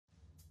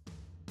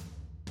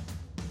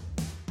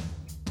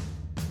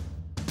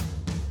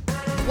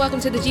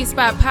Welcome to the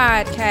G-Spot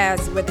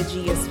Podcast, where the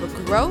G is for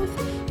growth.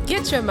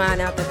 Get your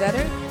mind out the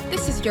gutter.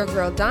 This is your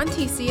girl,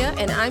 Dontecia,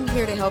 and I'm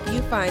here to help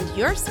you find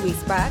your sweet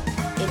spot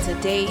in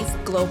today's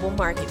global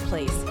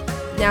marketplace.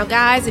 Now,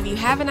 guys, if you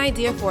have an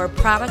idea for a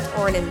product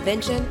or an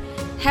invention,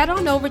 head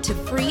on over to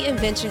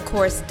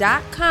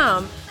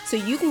freeinventioncourse.com so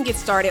you can get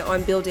started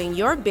on building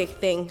your big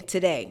thing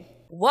today.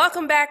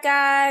 Welcome back,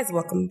 guys.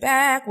 Welcome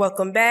back.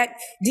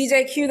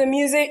 DJ, cue the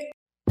music.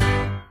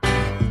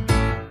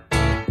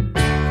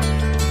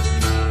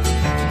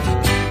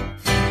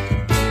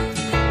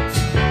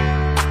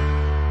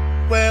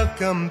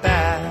 Welcome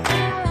back.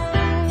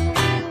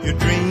 Your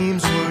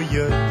dreams were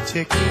your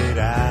ticket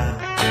out.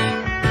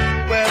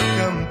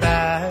 Welcome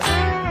back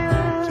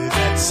to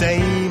that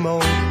same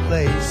old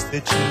place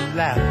that you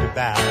laughed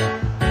about.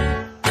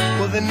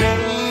 Well, the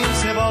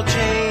names have all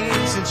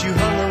changed since you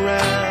hung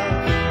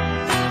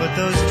around, but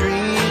those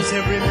dreams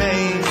have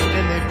remained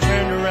and they've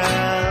turned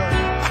around.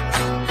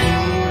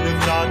 Who'd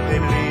have thought they'd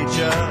lead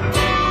ya?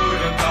 Who'd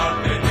have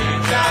thought they'd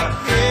lead ya? Back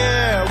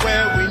here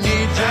where we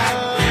need ya.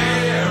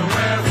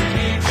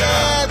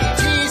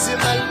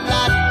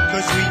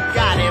 We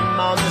got him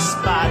on the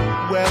spot.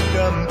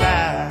 Welcome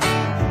back.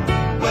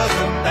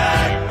 Welcome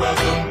back.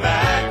 Welcome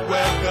back.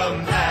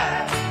 Welcome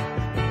back.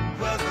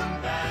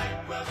 Welcome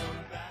back.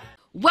 Welcome back.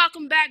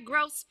 Welcome back,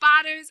 growth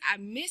spotters. I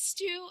missed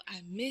you.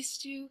 I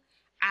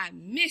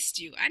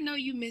know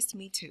you missed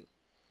me too.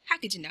 How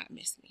could you not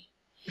miss me?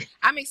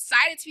 I'm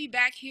excited to be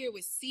back here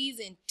with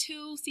season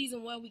 2.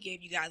 Season 1, we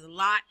gave you guys a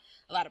lot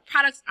of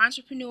products,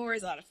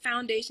 entrepreneurs, a lot of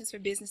foundations for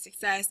business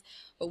success.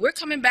 But we're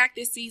coming back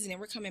this season, and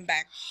we're coming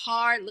back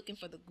hard, looking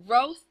for the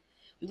growth.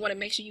 We want to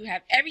make sure you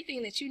have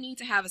everything that you need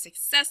to have a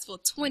successful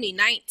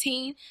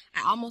 2019.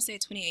 I almost said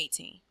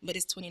 2018, but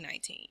it's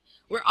 2019.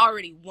 We're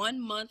already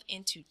 1 month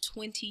into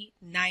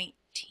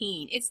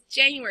 2019. It's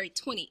January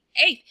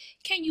 28th.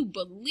 Can you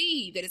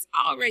believe that it's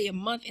already a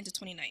month into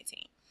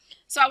 2019?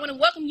 So I want to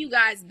welcome you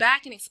guys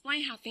back and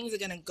explain how things are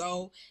going to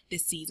go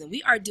this season.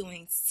 We are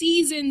doing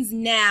seasons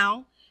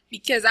now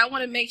because I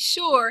want to make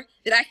sure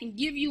that I can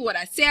give you what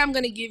I say I'm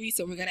going to give you.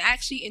 So we're going to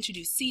actually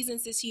introduce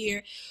seasons this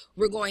year.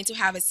 We're going to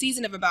have a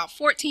season of about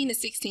 14 to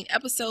 16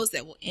 episodes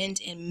that will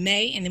end in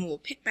May, and then we'll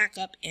pick back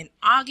up in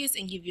August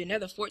and give you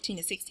another 14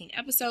 to 16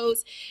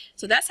 episodes.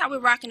 So that's how we're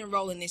rocking and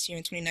rolling this year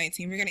in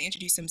 2019. We're going to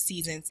introduce some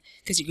seasons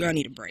because your girl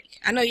need a break.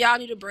 I know y'all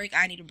need a break.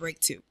 I need a break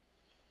too.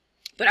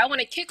 But I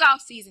want to kick off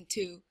season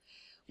 2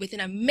 with an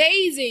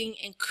amazing,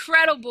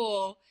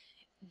 incredible,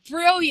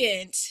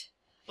 brilliant,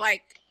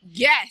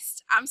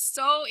 guest. I'm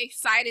so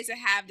excited to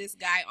have this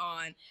guy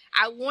on.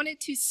 I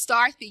wanted to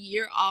start the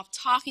year off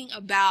talking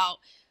about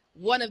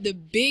one of the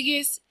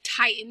biggest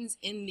titans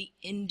in the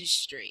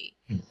industry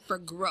for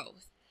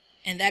growth.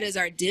 And that is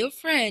our dear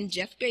friend,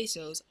 Jeff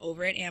Bezos,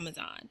 over at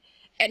Amazon.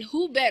 And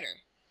who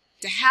better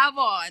to have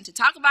on to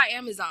talk about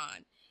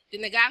Amazon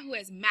than the guy who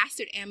has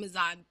mastered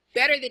Amazon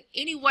better than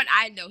anyone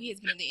I know. He has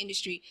been in the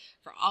industry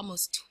for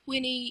almost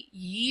 20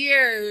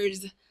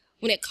 years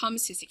when it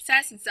comes to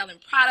success and selling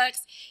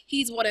products.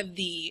 He's one of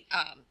the,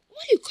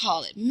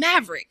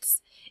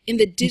 mavericks in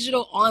the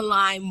digital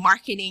online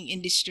marketing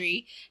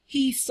industry.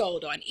 He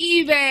sold on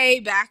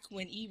eBay back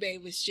when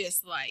eBay was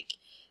just like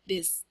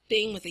this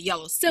thing with a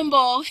yellow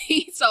symbol.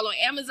 He sold on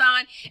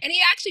Amazon. And he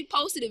actually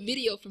posted a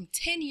video from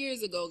 10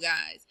 years ago,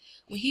 guys,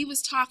 when he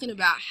was talking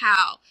about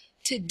how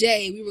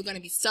today we were going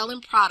to be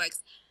selling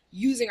products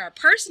using our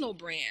personal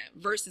brand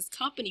versus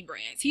company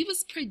brands. He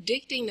was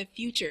predicting the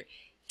future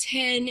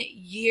 10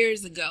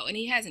 years ago, and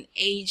he hasn't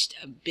aged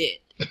a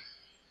bit.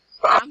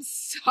 I'm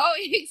so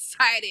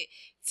excited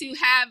to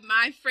have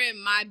my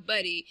friend, my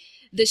buddy,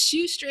 the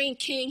shoestring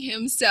king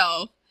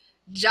himself,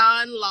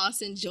 John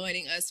Lawson,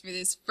 joining us for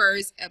this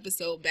first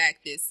episode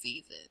back this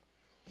season.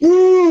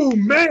 Ooh,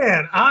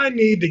 man, I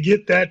need to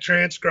get that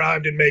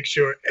transcribed and make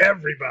sure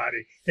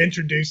everybody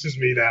introduces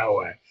me that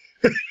way.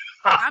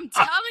 I'm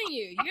telling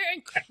you, you're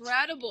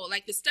incredible.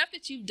 Like the stuff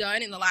that you've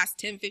done in the last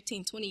 10,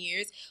 15, 20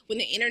 years when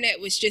the internet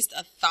was just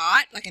a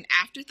thought, like an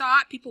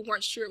afterthought. People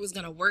weren't sure it was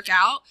going to work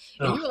out.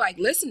 And you were like,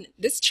 listen,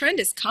 this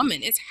trend is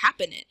coming. It's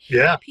happening.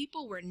 Yeah. And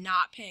people were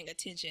not paying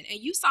attention. And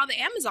you saw the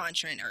Amazon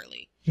trend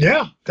early.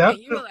 Yeah. And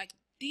you were like,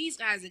 these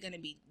guys are going to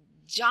be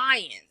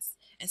giants.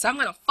 And so I'm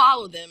going to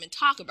follow them and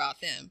talk about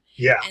them.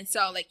 Yeah. And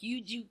so like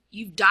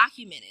you've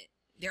documented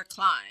their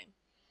climb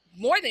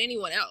more than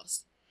anyone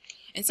else.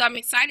 And so I'm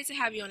excited to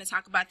have you on to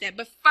talk about that.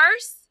 But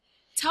first,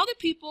 tell the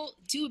people,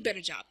 do a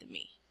better job than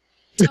me.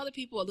 Tell the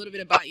people a little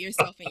bit about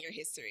yourself and your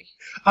history.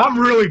 I'm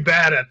really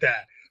bad at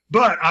that.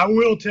 But I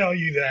will tell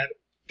you that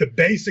the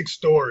basic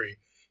story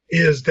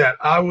is that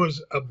I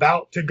was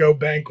about to go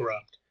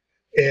bankrupt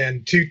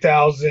in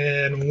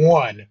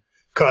 2001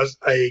 because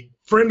a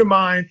friend of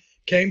mine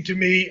came to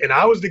me and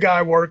I was the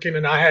guy working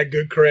and I had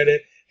good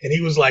credit. And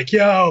he was like,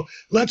 yo,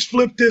 let's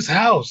flip this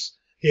house.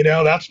 You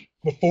know, that's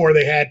before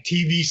they had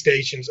TV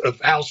stations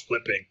of house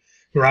flipping,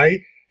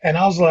 right? And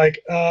I was like,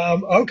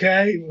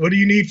 okay, what do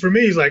you need from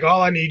me? He's like,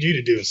 all I need you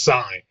to do is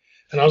sign.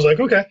 And I was like,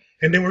 okay.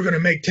 And then we're going to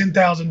make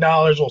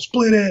 $10,000. We'll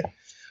split it.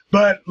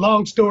 But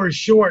long story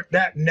short,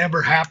 that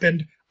never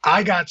happened.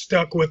 I got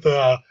stuck with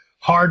a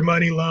hard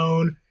money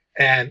loan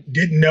and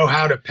didn't know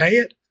how to pay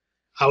it.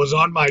 I was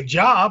on my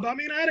job. I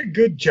mean, I had a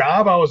good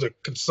job. I was a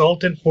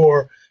consultant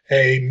for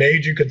a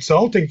major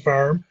consulting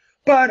firm,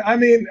 but I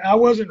mean, I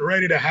wasn't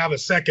ready to have a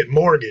second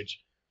mortgage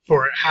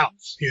for a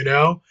house, you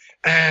know?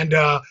 And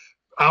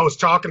I was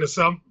talking to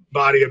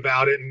somebody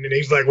about it, and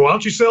he's like, well, why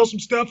don't you sell some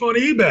stuff on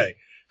eBay?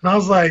 And I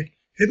was like,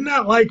 isn't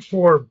that like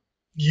for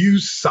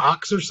used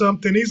socks or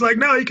something? He's like,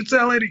 no, you can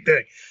sell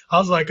anything. I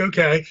was like,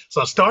 okay.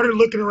 So I started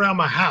looking around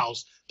my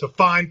house to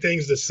find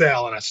things to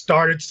sell, and I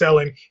started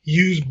selling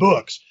used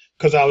books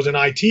because I was an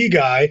IT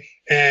guy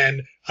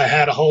and I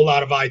had a whole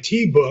lot of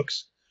IT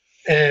books.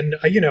 And,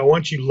 you know,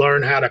 once you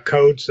learn how to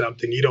code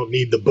something, you don't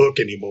need the book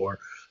anymore.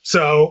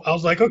 So I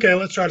was like, okay,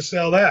 let's try to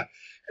sell that.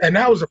 And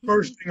that was the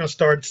first thing I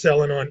started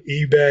selling on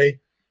eBay.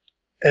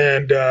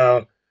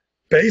 And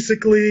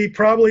basically,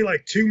 probably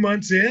like 2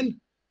 months in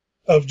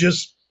of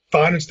just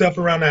finding stuff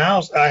around the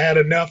house, I had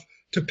enough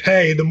to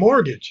pay the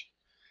mortgage.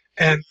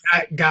 And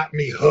that got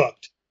me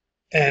hooked.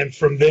 And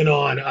from then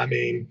on, I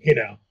mean, you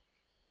know,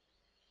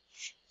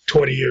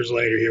 20 years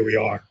later, here we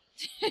are.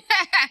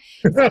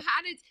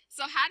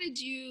 So how did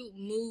you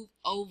move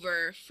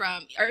over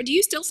from, or do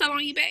you still sell on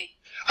eBay?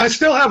 I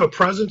still have a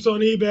presence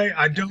on eBay.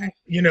 I don't, Okay.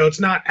 you know, it's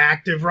not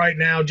active right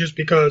now just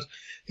because,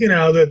 you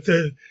know,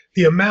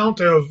 the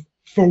amount of,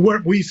 for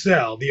what we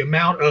sell, the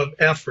amount of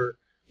effort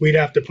we'd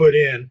have to put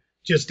in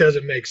just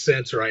doesn't make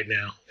sense right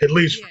now, at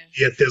least for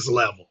me at this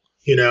level,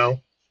 you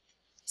know?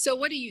 So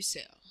what do you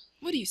sell?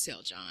 What do you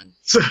sell, John?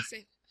 So,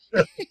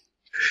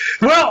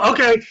 well,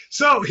 okay.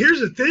 So here's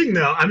the thing,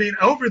 though. I mean,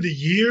 over the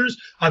years,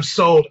 I've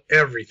sold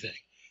everything.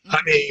 I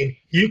mean,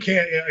 you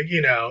can't,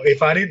 you know,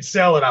 if I didn't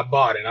sell it, I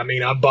bought it. I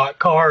mean, I bought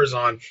cars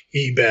on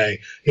eBay.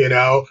 You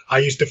know, I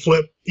used to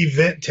flip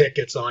event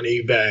tickets on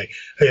eBay.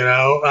 You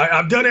know,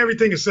 I've done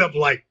everything except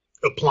like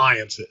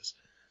appliances.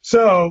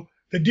 So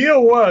the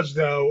deal was,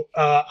 though,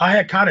 I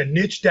had kind of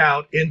niched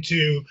out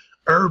into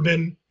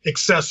urban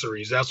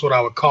accessories. That's what I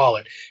would call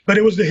it. But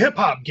it was the hip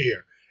hop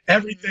gear.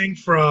 Everything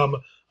from,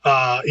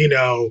 you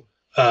know,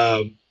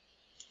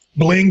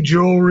 bling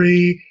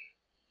jewelry,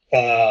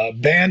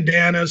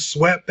 bandanas,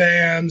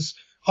 sweatbands,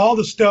 all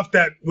the stuff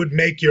that would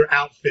make your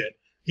outfit.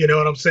 You know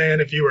what I'm saying?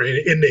 If you were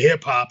into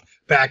hip hop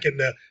back in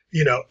the,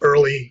 you know,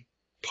 early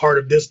part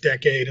of this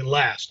decade and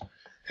last.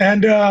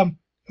 And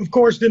of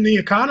course, then the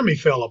economy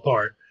fell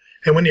apart.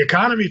 And when the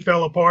economy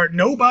fell apart,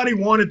 nobody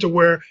wanted to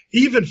wear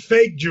even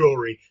fake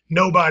jewelry.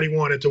 Nobody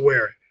wanted to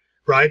wear it,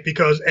 right?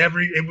 Because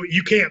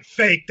you can't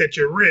fake that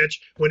you're rich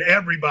when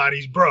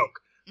everybody's broke,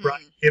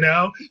 right? You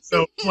know?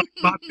 So like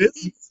my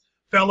business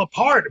fell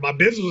apart. My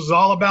business was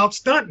all about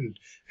stunting,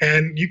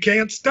 and you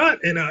can't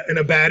stunt in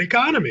a bad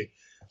economy.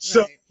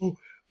 So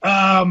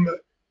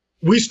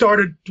we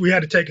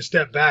had to take a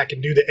step back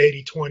and do the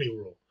 80-20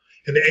 rule.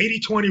 And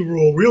the 80-20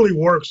 rule really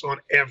works on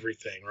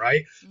everything,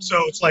 right? Mm-hmm.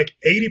 So it's like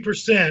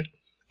 80%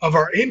 of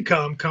our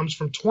income comes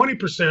from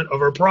 20%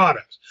 of our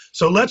products.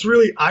 So let's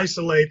really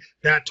isolate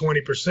that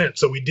 20%.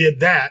 So we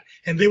did that.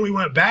 And then we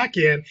went back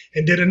in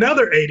and did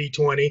another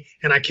 80-20.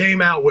 And I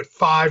came out with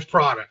 5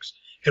 products.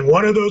 And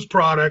one of those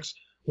products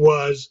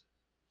was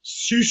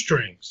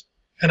shoestrings.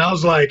 And I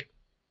was like,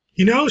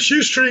 you know,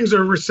 shoestrings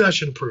are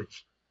recession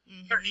proof.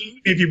 Mm-hmm.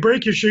 If you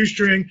break your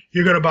shoestring,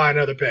 you're going to buy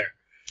another pair.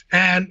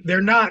 And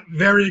they're not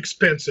very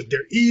expensive.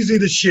 They're easy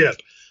to ship.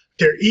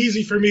 They're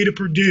easy for me to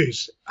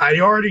produce. I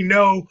already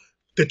know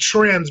the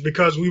trends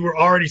because we were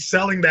already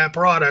selling that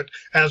product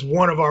as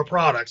one of our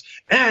products.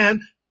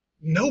 And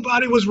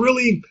nobody was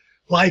really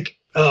like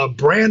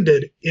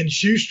branded in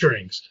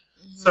shoestrings.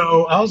 Mm-hmm.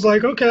 So I was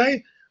like,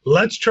 okay,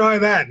 let's try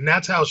that. And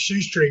that's how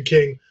Shoestring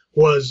King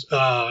was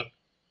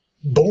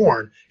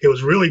born. It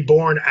was really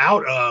born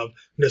out of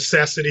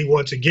necessity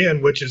once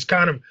again, which is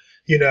kind of,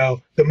 you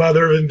know, the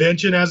mother of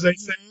invention, as they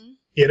say.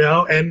 You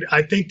know, and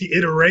I think the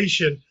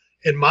iteration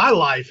in my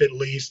life, at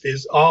least,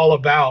 is all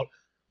about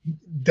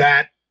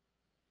that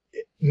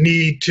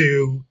need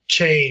to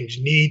change,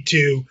 need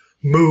to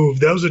move.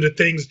 Those are the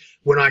things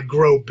when I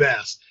grow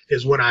best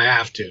is when I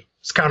have to.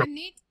 It's kind of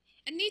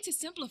I need to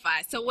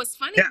simplify. So what's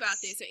funny about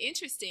this or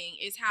interesting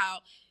is how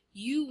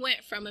you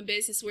went from a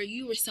business where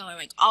you were selling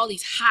like all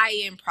these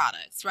high-end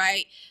products,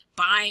 right?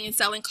 Buying and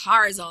selling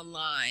cars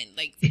online,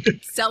 like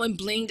selling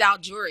blinged out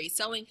jewelry,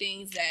 selling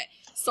things that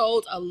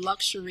sold a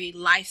luxury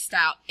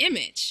lifestyle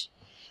image.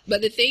 But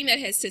the thing that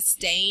has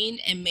sustained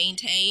and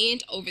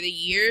maintained over the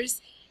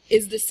years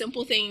is the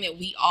simple thing that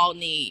we all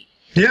need.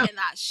 Yeah. And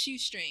that's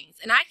shoestrings.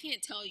 And I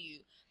can't tell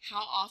you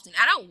how often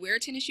I don't wear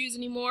tennis shoes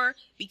anymore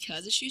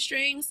because of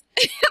shoestrings.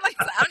 Like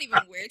I don't even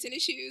wear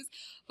tennis shoes.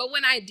 But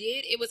when I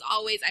did, it was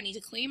always I need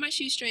to clean my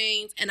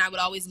shoestrings, and I would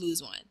always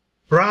lose one.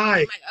 Right. I'm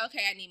like,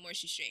 okay, I need more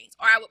shoestrings.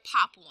 Or I would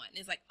pop one.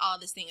 It's like, oh,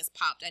 this thing is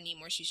popped. I need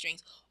more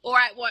shoestrings. Or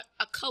I want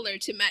a color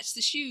to match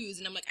the shoes.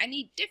 And I'm like, I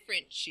need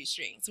different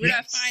shoestrings. Where do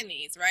I find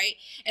these, right?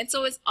 And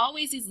so it's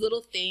always these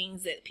little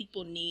things that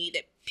people need,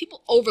 that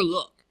people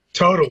overlook.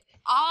 Totally.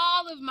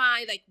 All of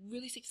my like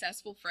really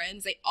successful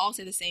friends, they all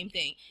say the same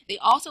thing. They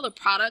all sell a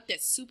product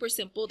that's super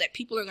simple that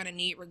people are going to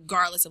need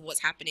regardless of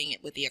what's happening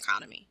with the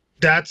economy.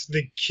 That's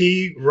the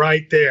key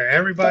right there.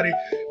 Everybody,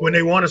 when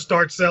they want to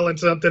start selling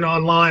something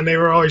online, they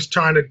were always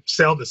trying to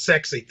sell the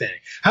sexy thing.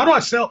 How do I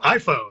sell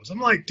iPhones? I'm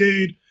like,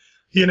 dude,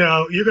 you're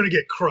going to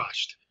get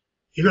crushed.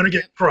 You're going to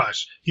get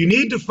crushed. You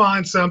need to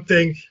find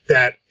something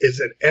that is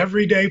an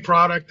everyday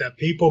product that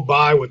people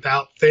buy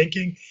without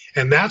thinking.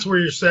 And that's where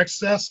your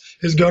success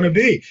is going to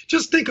be.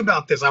 Just think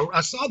about this.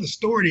 I saw the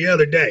story the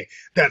other day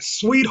that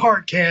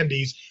sweetheart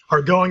candies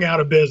are going out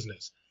of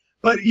business.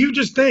 But you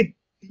just think,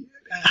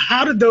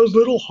 how did those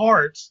little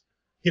hearts,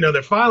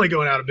 they're finally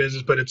going out of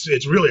business, but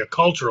it's really a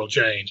cultural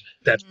change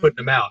that's putting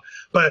them out.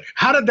 But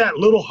how did that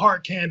little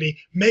heart candy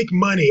make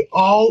money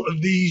all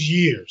of these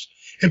years?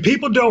 And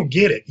people don't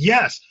get it.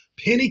 Yes,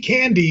 penny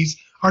candies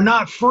are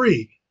not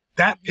free.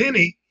 That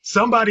penny,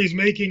 somebody's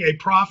making a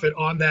profit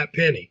on that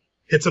penny.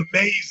 It's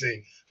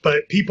amazing.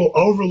 But people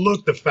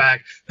overlook the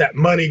fact that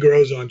money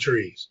grows on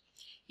trees.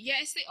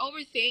 Yes, they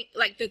overthink.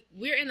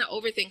 We're in the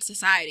overthink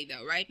society,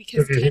 though, right?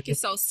 Because tech is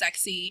so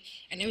sexy,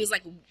 and it was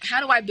like, how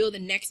do I build the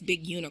next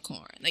big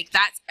unicorn? Like,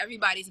 that's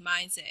everybody's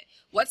mindset.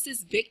 What's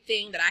this big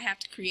thing that I have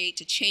to create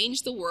to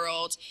change the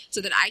world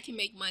so that I can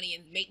make money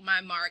and make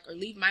my mark or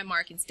leave my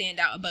mark and stand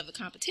out above the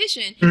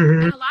competition?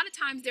 And a lot of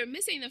times they're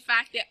missing the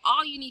fact that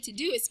all you need to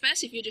do,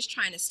 especially if you're just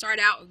trying to start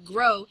out or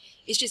grow,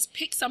 is just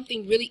pick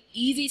something really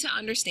easy to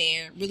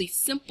understand, really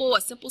simple,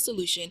 a simple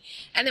solution,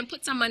 and then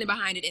put some money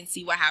behind it and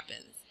see what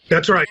happens.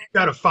 That's right. You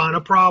got to find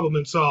a problem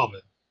and solve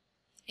it.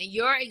 And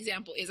your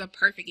example is a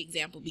perfect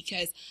example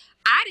because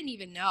I didn't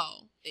even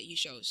know that you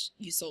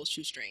sold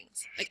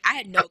shoestrings. Like, I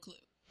had no clue.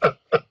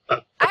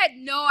 I had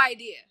no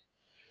idea.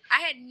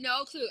 I had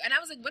no clue. And I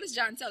was like, what does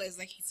John sell? It's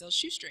like, he sells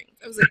shoestrings.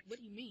 I was like, what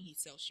do you mean he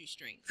sells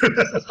shoestrings?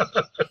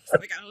 It's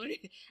like, I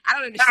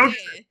don't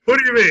understand. What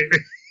do you mean?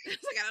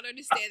 It's like, I don't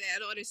understand that. I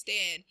don't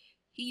understand.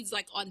 He's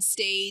like on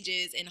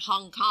stages in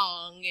Hong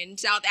Kong and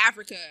South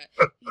Africa.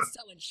 He's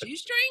selling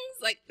shoestrings.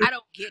 Like, I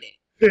don't get it.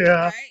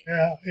 Yeah,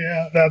 right?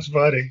 yeah. That's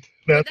funny.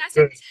 That's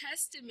a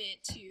testament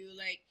to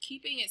like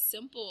keeping it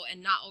simple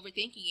and not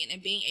overthinking it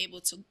and being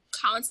able to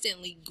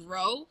constantly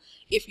grow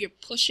if you're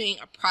pushing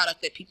a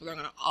product that people are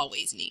going to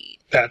always need.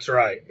 That's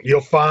right.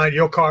 You'll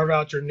carve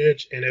out your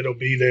niche and it'll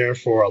be there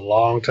for a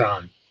long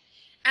time.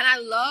 And I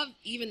love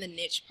even the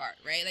niche part,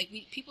 right? Like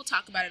people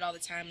talk about it all the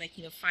time, like,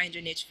 find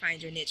your niche,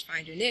 find your niche,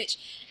 find your niche.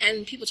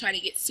 And people try to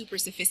get super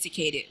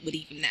sophisticated with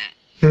even that.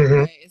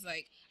 Right? It's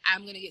like,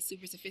 I'm going to get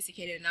super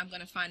sophisticated and I'm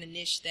going to find a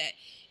niche that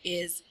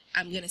is,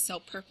 I'm going to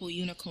sell purple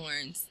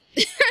unicorns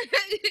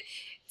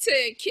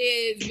to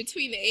kids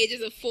between the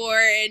ages of 4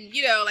 and,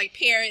 like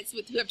parents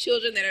who have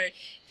children that are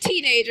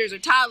teenagers or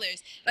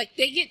toddlers. Like,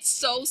 they get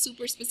so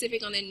super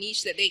specific on their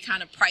niche that they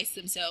kind of price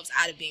themselves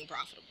out of being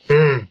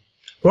profitable.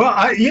 Well,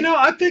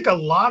 I think a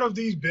lot of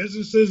these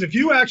businesses, if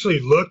you actually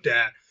looked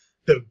at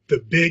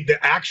the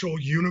actual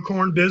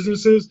unicorn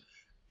businesses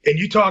and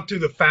you talk to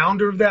the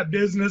founder of that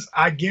business,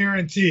 I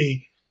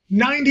guarantee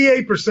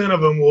 98%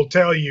 of them will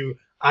tell you,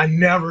 I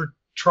never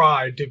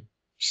tried to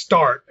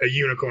start a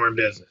unicorn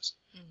business.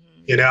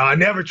 I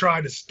never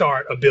tried to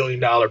start $1 billion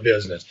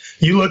business.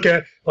 You look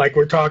at, like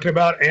we're talking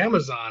about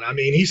Amazon. I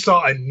mean, he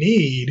saw a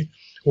need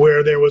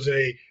where there was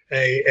a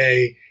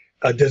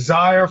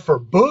desire for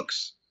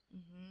books.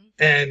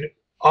 And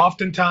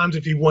oftentimes,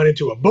 if you went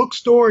into a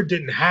bookstore, it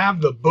didn't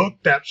have the book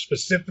that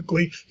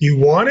specifically you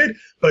wanted,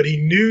 but he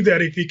knew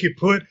that if he could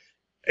put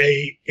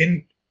a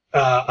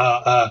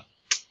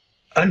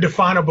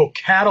undefinable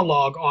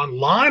catalog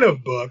online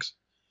of books,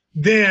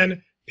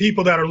 then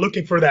people that are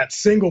looking for that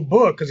single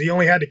book, because he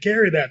only had to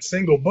carry that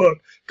single book,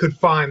 could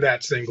find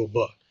that single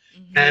book.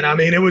 And I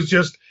mean, it was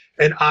just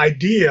an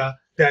idea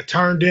that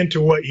turned into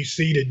what you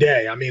see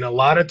today. I mean, a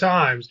lot of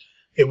times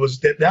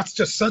that's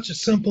just such a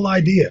simple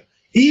idea.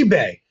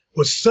 eBay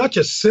was such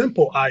a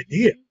simple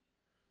idea,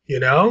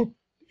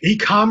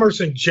 E-commerce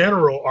in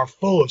general are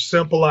full of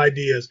simple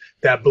ideas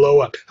that blow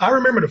up. I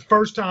remember the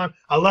first time,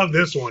 I love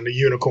this one, the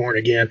unicorn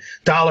again,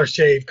 Dollar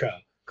Shave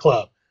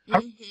Club.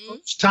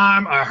 First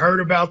time I heard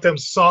about them,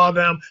 saw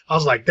them, I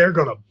was like, they're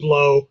going to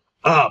blow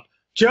up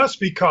just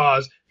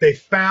because they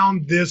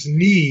found this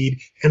need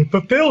and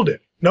fulfilled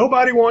it.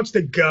 Nobody wants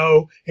to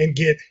go and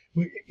get,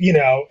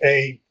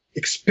 a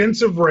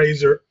expensive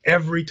razor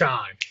every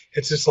time.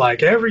 It's just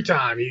like every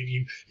time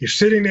you're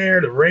sitting there,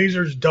 the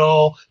razor's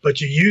dull, but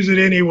you use it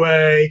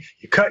anyway.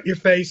 You cut your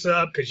face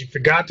up because you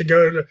forgot to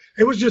go to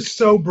it was just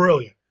so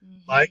brilliant.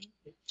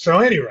 So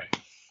anyway,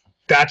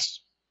 that's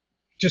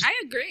just. I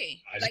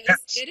agree.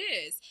 It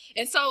is.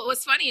 And so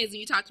what's funny is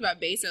you talked about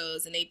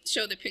Bezos and they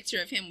showed the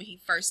picture of him when he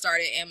first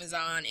started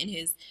Amazon in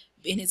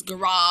his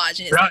garage,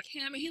 and it's like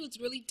him, and he looks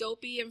really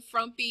dopey and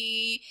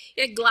frumpy.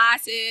 He had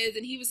glasses,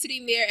 and he was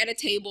sitting there at a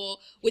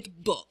table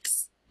with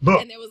books.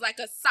 And there was like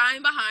a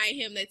sign behind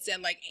him that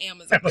said like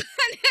Amazon. And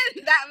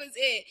that was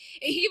it.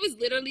 And he was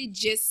literally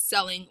just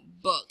selling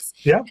books.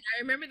 Yeah. And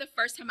I remember the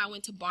first time I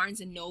went to Barnes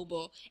and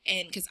Noble,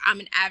 and because I'm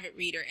an avid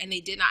reader, and they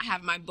did not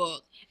have my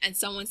book, and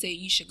someone said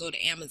you should go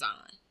to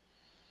Amazon.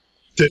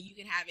 And you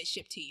can have it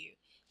shipped to you.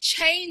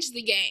 Change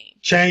the game.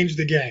 Change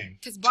the game.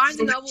 Because Barnes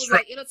and Noble was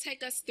like, it'll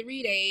take us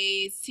 3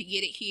 days to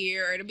get it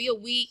here. Or it'll be a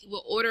week.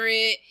 We'll order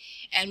it.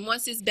 And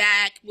once it's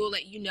back, we'll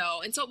let you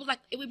know. And so it was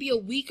like, it would be a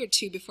week or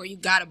two before you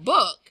got a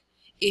book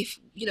if,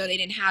 they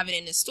didn't have it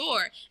in the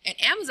store. And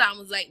Amazon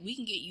was like, we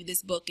can get you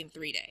this book in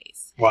 3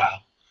 days.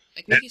 Wow.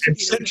 Like, we can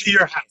and send to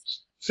your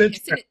house. Send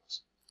it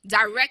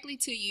directly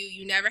to you.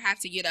 You never have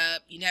to get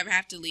up. You never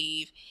have to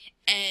leave.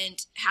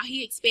 And how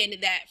he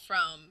expanded that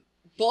from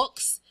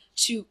books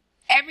to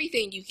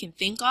everything you can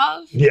think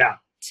of. Yeah.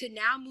 To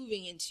now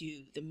moving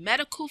into the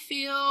medical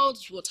field.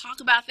 We'll talk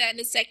about that in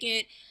a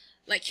second.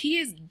 Like, he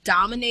is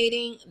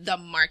dominating the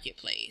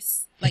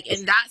marketplace. Like,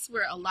 and that's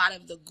where a lot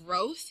of the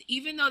growth,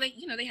 even though they,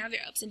 they have their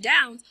ups and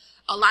downs,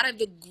 a lot of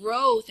the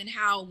growth and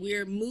how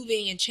we're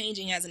moving and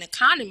changing as an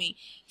economy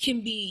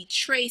can be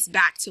traced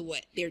back to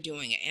what they're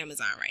doing at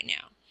Amazon right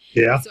now.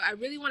 Yeah. So I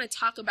really want to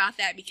talk about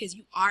that because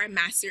you are a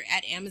master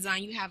at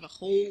Amazon. You have a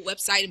whole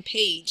website and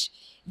page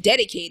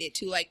dedicated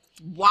to like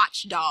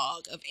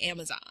watchdog of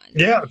Amazon.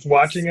 Yeah, it's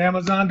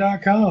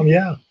watchingamazon.com.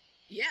 Yeah.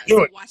 Yeah,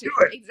 Do it.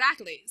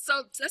 Exactly.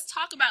 So let's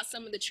talk about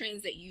some of the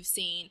trends that you've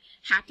seen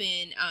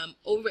happen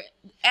over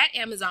at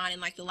Amazon in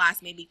like the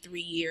last maybe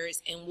 3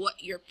 years, and what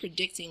you're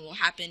predicting will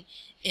happen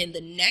in the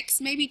next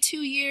maybe 2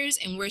 years,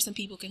 and where some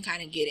people can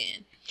kind of get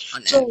in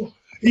on that. So,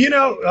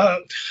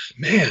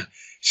 man,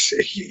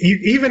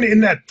 even in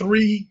that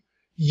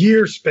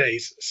 3-year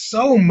space,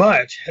 so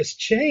much has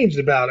changed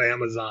about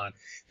Amazon.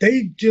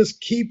 They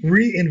just keep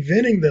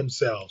reinventing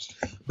themselves.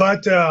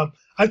 But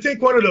I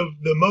think one of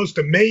the most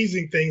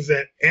amazing things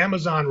that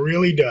Amazon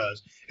really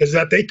does is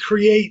that they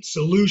create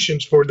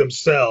solutions for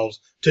themselves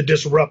to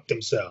disrupt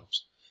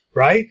themselves,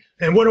 right?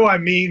 And what do I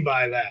mean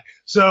by that?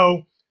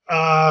 So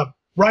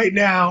right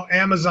now,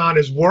 Amazon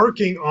is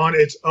working on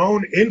its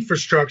own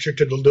infrastructure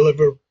to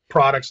deliver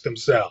products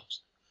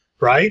themselves,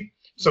 right?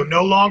 So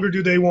no longer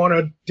do they want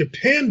to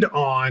depend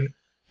on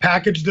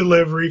package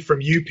delivery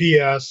from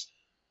UPS,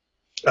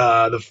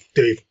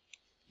 the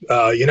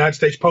United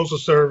States Postal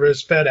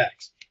Service,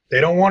 FedEx. They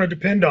don't want to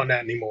depend on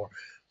that anymore.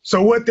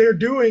 So what they're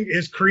doing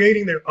is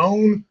creating their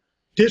own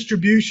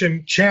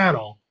distribution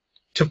channel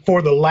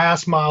for the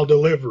last mile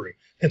delivery.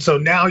 And so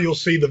now you'll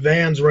see the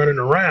vans running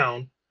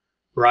around,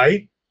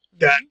 right,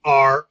 that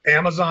are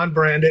Amazon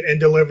branded and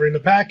delivering the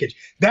package.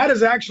 That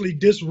is actually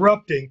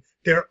disrupting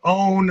their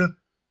own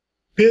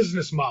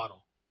business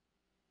model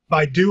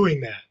by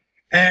doing that.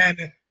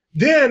 And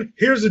then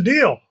here's the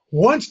deal.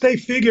 Once they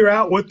figure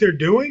out what they're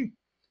doing,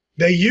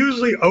 they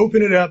usually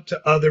open it up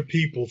to other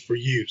people for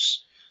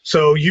use.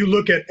 So you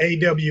look at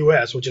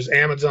AWS, which is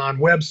Amazon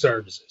Web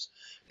Services.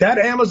 That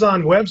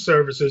Amazon Web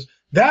Services,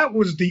 that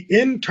was the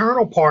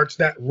internal parts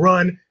that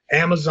run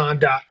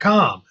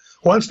Amazon.com.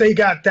 Once they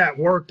got that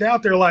worked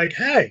out, they're like,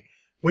 hey,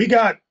 we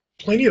got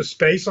plenty of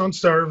space on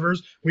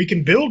servers. We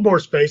can build more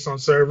space on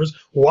servers.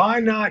 Why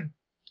not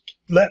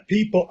let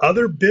people,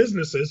 other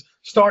businesses,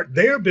 start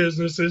their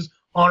businesses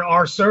on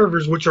our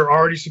servers, which are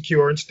already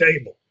secure and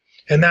stable?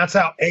 And that's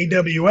how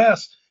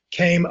AWS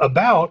came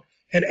about.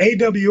 And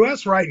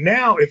AWS right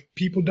now, if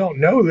people don't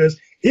know this,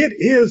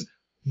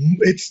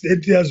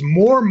 it does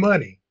more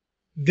money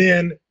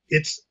than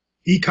its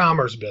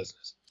e-commerce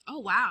business. Oh,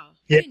 wow.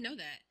 Yeah. I didn't know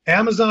that.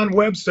 Amazon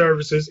Web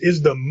Services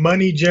is the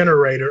money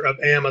generator of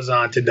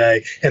Amazon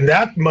today. And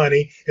that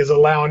money is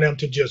allowing them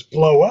to just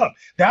blow up.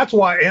 That's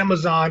why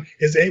Amazon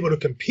is able to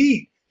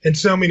compete in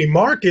so many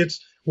markets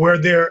where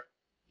they're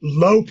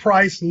low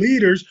price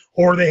leaders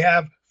or they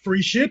have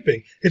free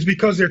shipping. It's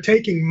because they're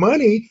taking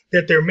money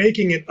that they're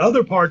making in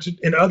other parts,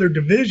 in other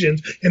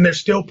divisions, and they're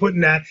still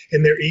putting that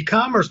in their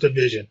e-commerce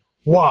division.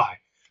 Why?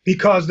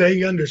 Because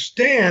they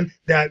understand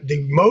that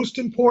the most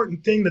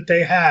important thing that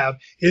they have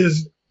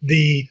is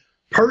the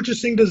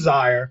purchasing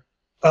desire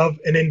of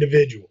an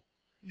individual.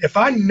 If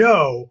I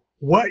know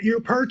what you're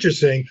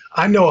purchasing,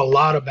 I know a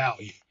lot about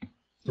you,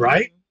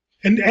 right?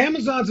 And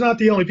Amazon's not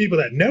the only people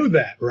that know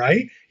that,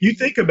 right? You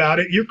think about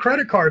it, your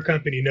credit card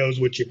company knows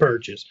what you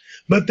purchase,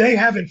 but they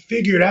haven't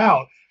figured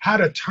out how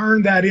to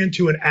turn that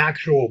into an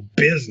actual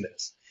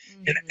business.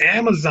 And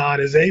Amazon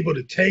is able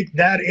to take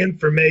that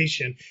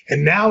information,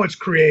 and now it's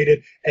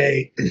created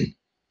a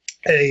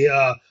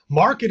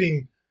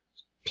marketing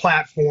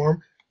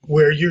platform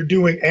where you're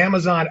doing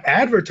Amazon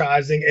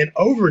advertising, and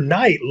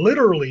overnight,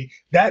 literally,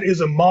 that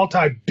is a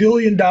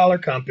multi-billion-dollar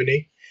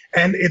company,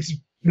 and it's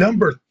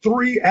number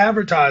 3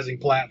 advertising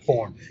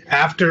platform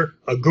after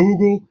a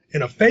Google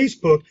and a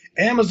Facebook.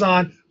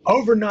 Amazon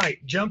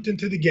overnight jumped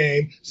into the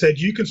game, said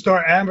you can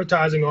start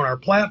advertising on our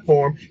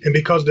platform, and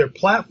because their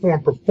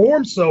platform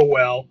performs so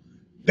well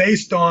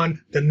based on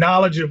the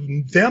knowledge of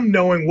them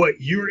knowing what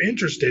you're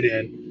interested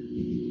in,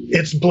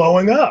 it's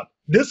blowing up.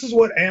 This is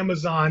what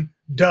Amazon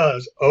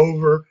does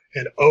over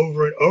and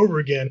over and over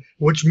again,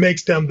 which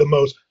makes them the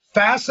most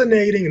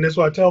fascinating, and that's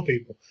what I tell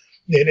people,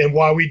 and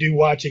why we do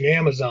Watching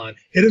Amazon.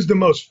 It is the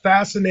most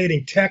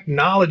fascinating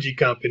technology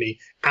company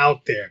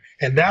out there.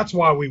 And that's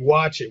why we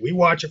watch it. We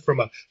watch it from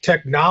a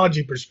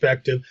technology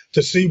perspective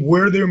to see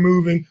where they're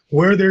moving,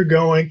 where they're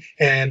going,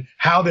 and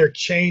how they're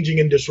changing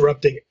and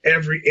disrupting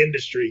every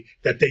industry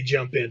that they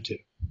jump into.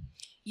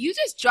 You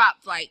just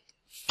dropped like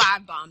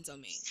 5 bombs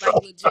on me. Like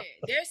legit.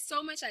 There's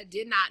so much I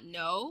did not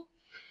know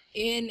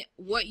in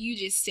what you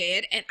just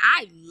said, and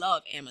I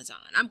love Amazon.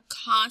 I'm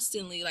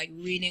constantly like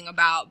reading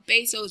about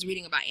Bezos,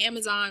 reading about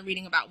Amazon,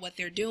 reading about what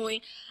they're doing.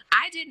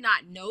 I did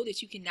not know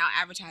that you can now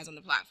advertise on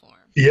the platform.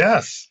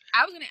 Yes.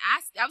 I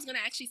was going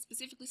to actually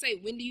specifically say,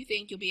 when do you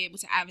think you'll be able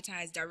to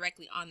advertise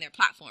directly on their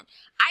platform?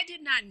 I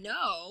did not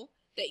know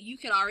that you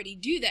could already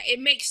do that. It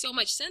makes so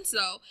much sense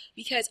though,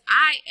 because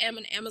I am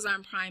an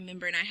Amazon Prime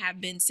member and I have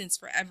been since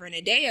forever and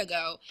a day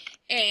ago.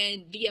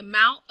 And the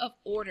amount of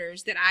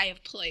orders that I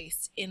have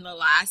placed in the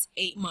last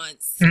 8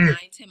 months, 9,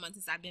 10 months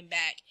since I've been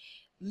back,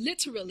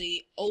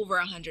 literally over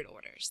 100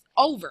 orders.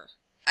 Over.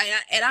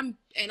 And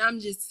I'm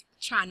just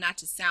trying not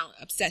to sound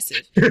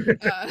obsessive, but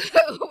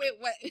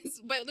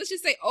let's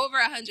just say over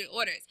 100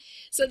 orders.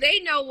 So they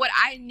know what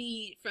I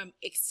need from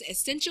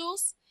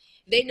essentials.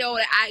 They know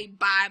that I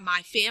buy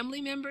my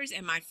family members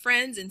and my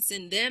friends and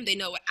send them. They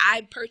know what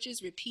I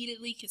purchase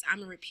repeatedly because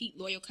I'm a repeat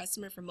loyal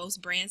customer for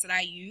most brands that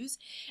I use.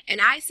 And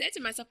I said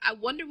to myself, I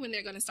wonder when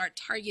they're going to start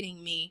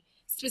targeting me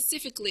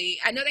specifically.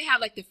 I know they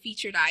have like the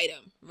featured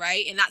item,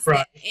 right? And that's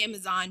right. The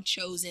Amazon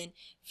chosen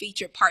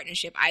featured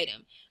partnership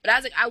item. But I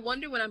was like, I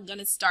wonder when I'm going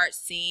to start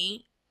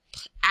seeing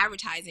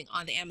advertising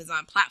on the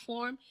Amazon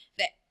platform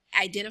that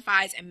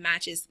identifies and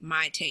matches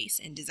my tastes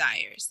and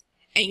desires.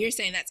 And you're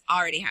saying that's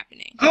already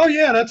happening. Oh,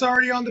 yeah, that's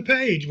already on the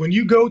page. When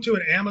you go to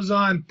an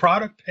Amazon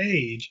product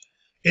page,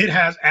 it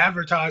has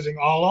advertising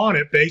all on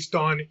it based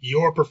on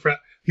your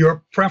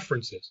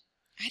preferences.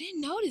 I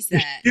didn't notice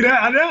that.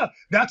 I know.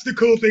 That's the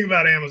cool thing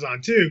about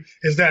Amazon, too,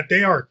 is that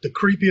they are the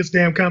creepiest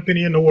damn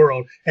company in the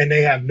world, and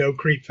they have no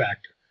creep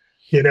factor,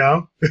 you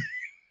know?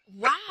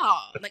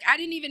 Wow. Like, I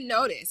didn't even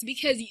notice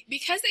because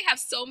they have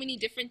so many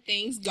different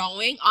things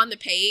going on the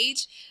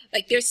page.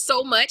 Like, there's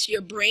so much.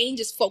 Your brain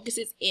just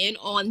focuses in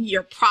on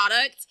your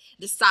product,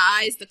 the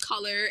size, the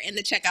color, and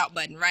the checkout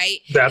button, right?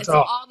 That's and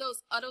so all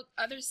those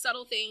other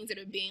subtle things that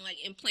are being,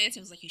 like,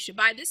 implanted. It's like, you should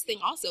buy this thing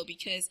also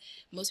because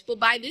most people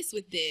buy this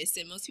with this,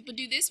 and most people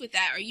do this with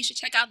that, or you should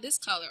check out this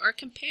color or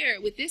compare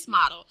it with this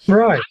model.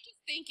 Right. I'm just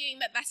thinking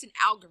that that's an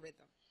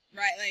algorithm,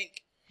 right?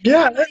 Like,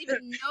 yeah, I'm not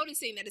even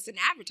noticing that it's an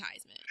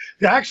advertisement.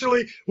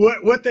 Actually,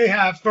 what they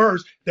have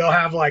first, they'll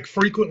have like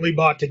frequently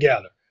bought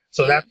together.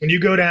 So that when you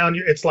go down,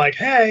 it's like,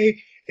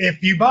 hey,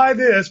 if you buy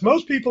this,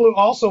 most people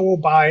also will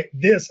buy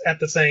this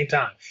at the same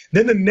time.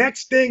 Then the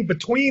next thing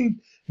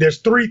there's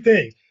 3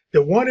 things.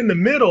 The one in the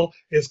middle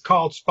is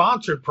called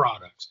sponsored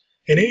products.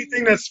 And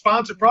anything that's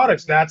sponsored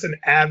products, that's an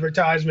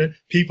advertisement.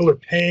 People are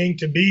paying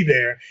to be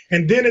there.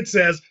 And then it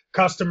says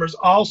customers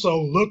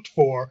also looked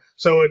for.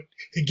 So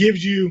it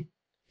gives you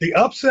the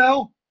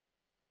upsell,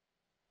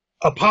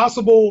 a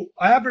possible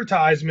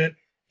advertisement,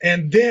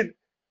 and then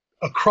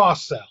a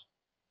cross-sell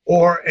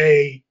or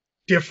a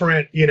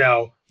different,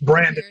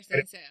 branded,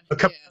 a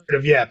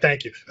comparative,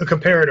 thank you, a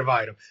comparative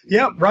item.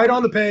 Yep, right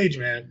on the page,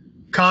 man,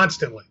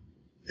 constantly.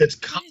 It's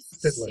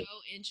constantly.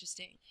 So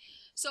interesting.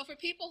 So for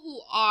people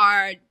who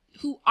aren't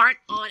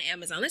on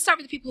Amazon, let's start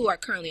with the people who are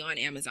currently on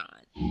Amazon.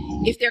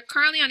 If they're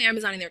currently on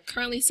Amazon and they're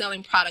currently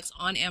selling products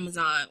on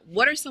Amazon,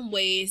 what are some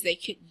ways they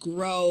could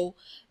grow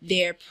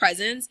their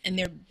presence and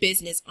their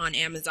business on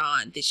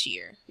Amazon this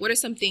year? What are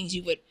some things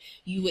you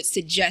would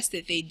suggest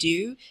that they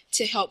do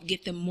to help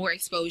get them more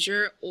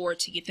exposure or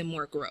to get them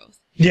more growth?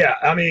 Yeah,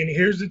 I mean,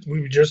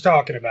 we were just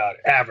talking about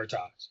it.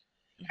 Advertise.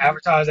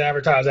 Mm-hmm.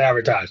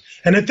 Advertise.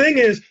 And the thing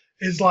is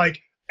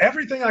like,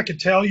 everything I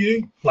could tell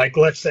you, like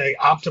let's say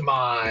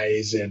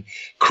optimize and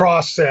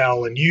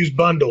cross-sell and use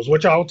bundles,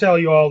 which I'll tell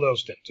you all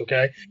those things,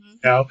 okay?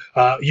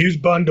 Mm-hmm. Use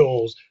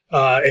bundles.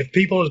 If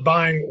people is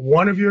buying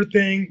one of your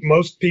thing,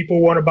 most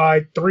people want to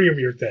buy 3 of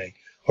your thing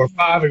or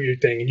 5 of your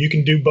thing. And you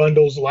can do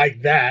bundles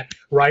like that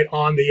right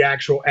on the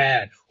actual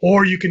ad.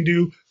 Or you can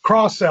do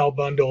cross-sell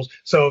bundles.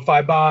 So if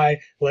I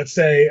buy, let's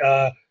say,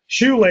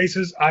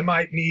 shoelaces, I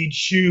might need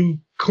shoe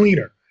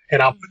cleaner.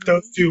 And I'll put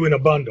those 2 in a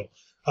bundle.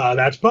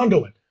 That's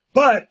bundling.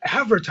 But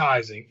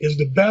advertising is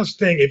the best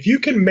thing. If you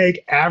can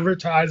make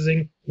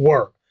advertising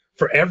work,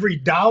 for every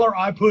 $1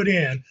 I put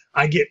in,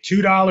 I get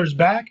 $2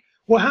 back.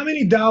 Well, how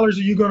many dollars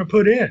are you going to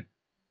put in?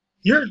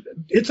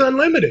 It's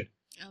unlimited.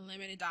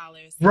 Unlimited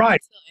dollars.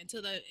 Right.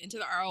 Until the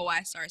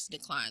ROI starts to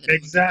decline.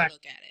 Exactly.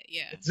 Look at it.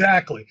 Yeah.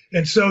 Exactly.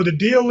 And so the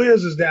deal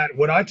is that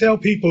what I tell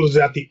people is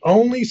that the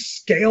only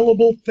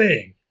scalable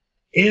thing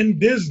in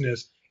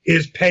business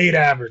is paid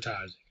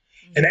advertising.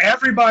 And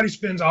everybody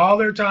spends all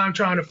their time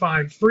trying to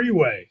find free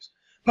ways.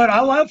 But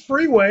I love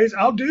free ways.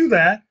 I'll do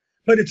that.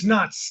 But it's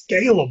not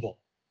scalable.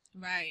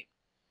 Right.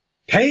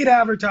 Paid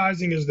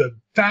advertising is the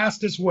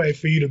fastest way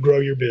for you to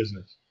grow your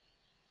business.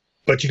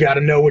 But you got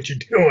to know what you're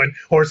doing,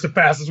 or it's the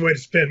fastest way to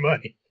spend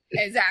money.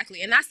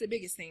 Exactly. And that's the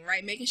biggest thing,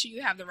 right? Making sure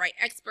you have the right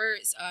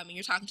experts and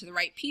you're talking to the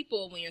right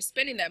people when you're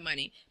spending that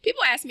money.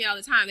 People ask me all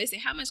the time, they say,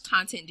 how much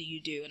content do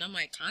you do? And I'm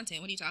like,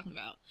 content? What are you talking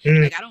about?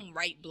 Like, I don't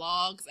write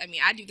blogs. I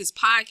mean, I do this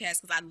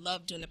podcast because I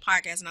love doing the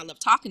podcast and I love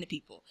talking to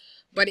people.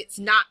 But it's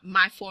not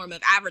my form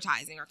of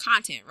advertising or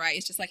content, right?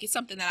 It's just like, it's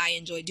something that I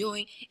enjoy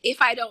doing.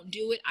 If I don't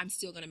do it, I'm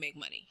still going to make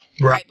money,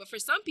 right? But for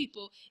some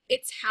people,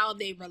 it's how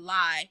they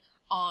rely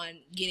on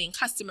getting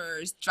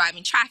customers,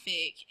 driving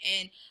traffic.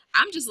 And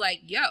I'm just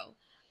like, yo,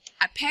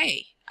 I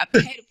pay to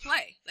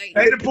play. Like,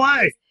 pay to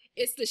play.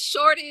 It's the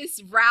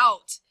shortest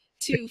route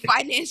to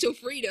financial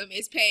freedom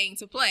is paying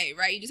to play,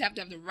 right? You just have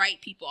to have the right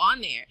people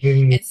on there.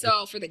 And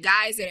so for the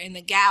guys that are, and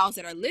the gals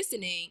that are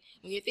listening,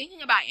 when you're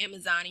thinking about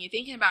Amazon and you're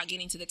thinking about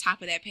getting to the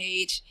top of that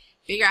page,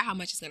 figure out how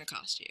much it's going to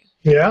cost you.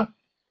 Yeah.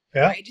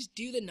 Right? Just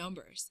do the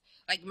numbers.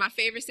 Like, my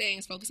favorite saying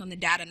is focus on the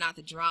data, not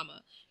the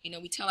drama. You know,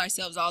 we tell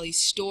ourselves all these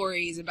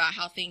stories about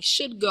how things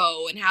should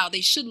go and how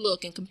they should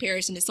look in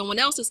comparison to someone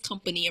else's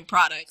company and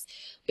products.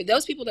 But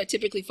those people that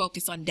typically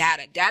focus on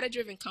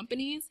data-driven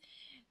companies,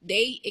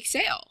 they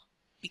excel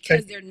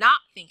because they're not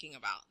thinking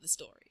about the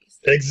stories.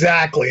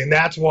 Exactly. And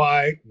that's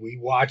why we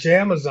watch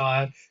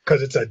Amazon,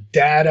 because it's a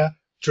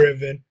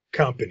data-driven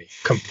company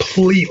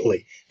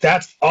completely.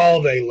 That's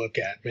all they look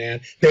at,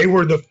 man. They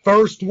were the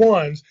first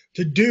ones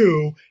to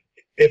do,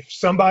 if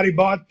somebody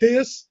bought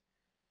this,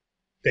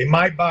 they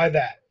might buy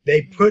that.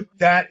 They put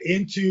that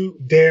into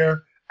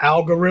their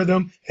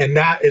algorithm, and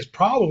that is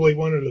probably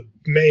one of the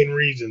main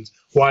reasons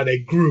why they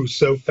grew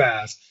so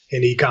fast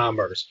in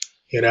e-commerce,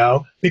 you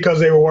know, because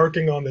they were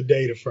working on the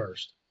data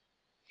first.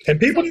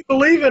 And people didn't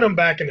believe in them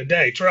back in the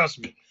day, trust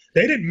me.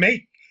 They didn't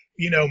make,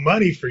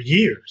 money for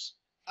years.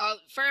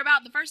 For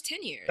about the first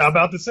 10 years. I'm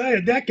about to say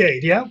a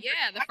decade, yeah?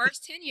 Yeah, the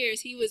first 10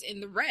 years he was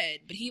in the red,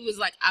 but he was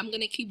like, I'm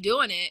going to keep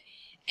doing it.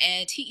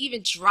 And he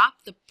even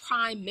dropped the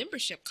Prime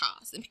membership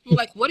cost. And people were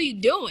like, what are you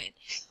doing?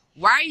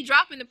 Why are you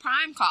dropping the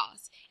Prime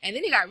cost? And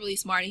then he got really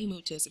smart and he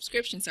moved to a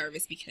subscription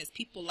service because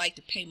people like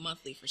to pay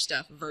monthly for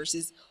stuff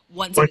versus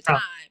once at a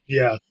time.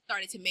 Yeah. He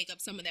started to make up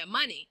some of that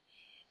money.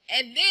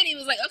 And then he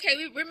was like, okay,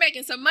 we're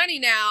making some money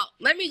now.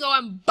 Let me go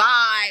and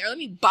let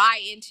me buy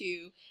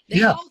into the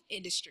health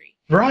industry.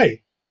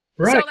 Right.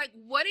 So, like,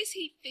 what is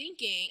he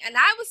thinking? And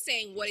I was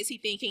saying, what is he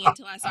thinking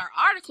until I saw an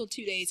article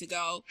 2 days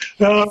ago.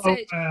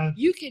 It said,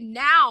 you can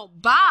now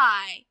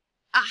buy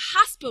a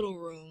hospital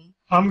room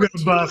for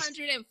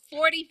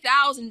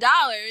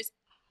 $240,000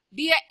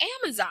 via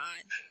Amazon.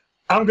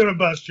 I'm going to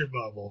bust your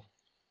bubble.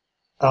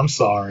 I'm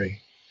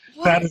sorry.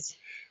 What?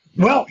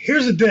 Well,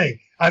 here's the thing.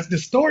 As the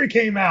story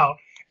came out,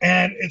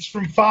 and it's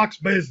from Fox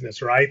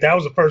Business, right? That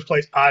was the first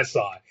place I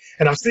saw it.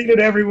 And I've seen it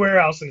everywhere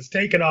else, and it's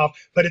taken off,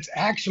 but it's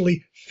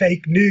actually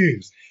fake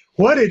news.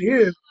 What it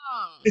is,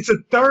 it's a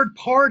third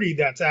party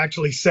that's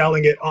actually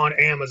selling it on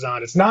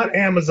Amazon. It's not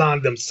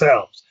Amazon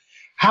themselves.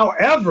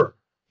 However,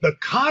 the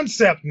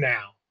concept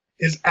now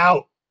is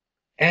out,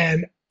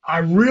 and I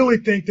really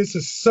think this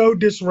is so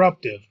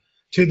disruptive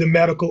to the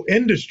medical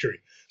industry.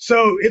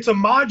 So it's a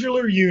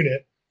modular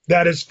unit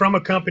that is from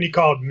a company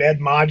called Med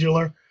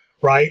Modular,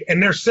 right?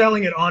 And they're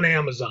selling it on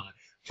Amazon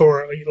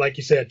for, like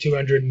you said,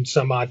 200 and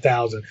some odd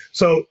thousand.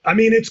 So, I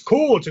mean, it's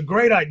cool. It's a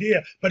great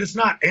idea, but it's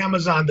not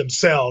Amazon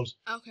themselves.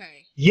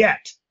 Okay.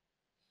 Yet.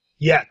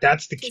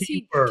 That's the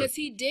key word. Because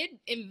he did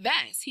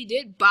invest. He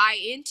did buy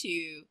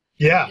into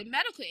the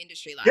medical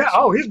industry last year.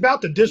 Oh, he's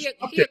about to disrupt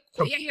it.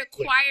 He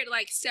acquired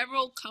like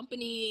several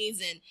companies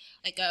and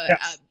like a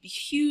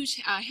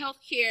huge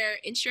healthcare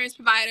insurance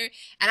provider.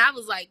 And I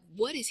was like,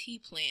 what is he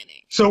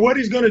planning? So what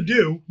he's going to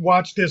do,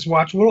 watch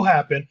what will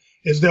happen,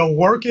 is they'll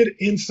work it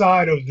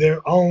inside of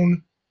their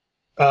own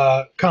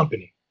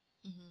company.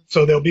 Mm-hmm.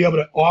 So they'll be able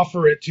to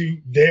offer it to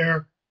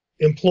their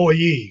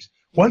employees.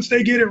 Once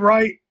they get it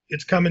right,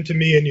 it's coming to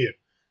me and you.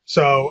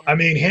 So, I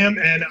mean, him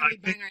and I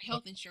think buying our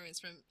health insurance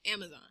from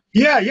Amazon.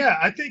 Yeah.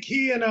 I think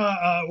he and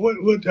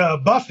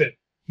Buffett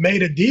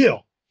made a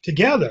deal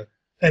together,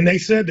 and they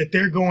said that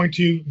they're going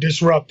to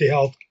disrupt the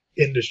health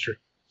industry.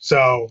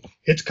 So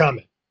it's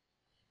coming,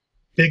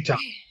 big time.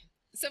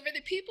 So for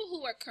the people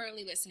who are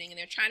currently listening and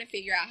they're trying to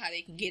figure out how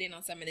they can get in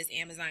on some of this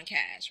Amazon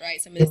cash,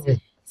 right? Some of the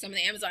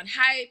Amazon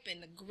hype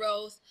and the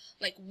growth.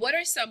 Like, what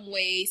are some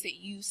ways that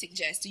you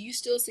suggest? Do you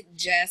still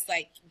suggest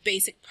like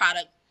basic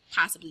product,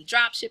 possibly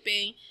drop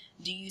shipping?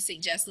 Do you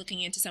suggest looking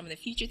into some of the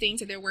future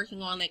things that they're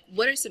working on? Like,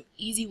 what are some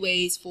easy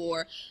ways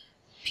for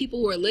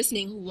people who are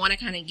listening who want to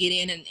kind of get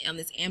in on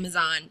this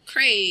Amazon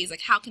craze?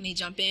 Like, how can they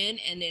jump in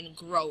and then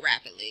grow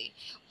rapidly?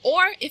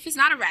 Or if it's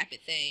not a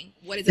rapid thing,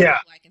 what does it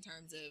look like in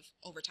terms of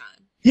over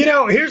time?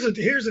 Here's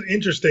an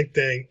interesting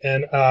thing,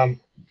 and I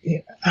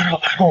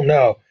don't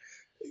know.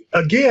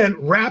 Again,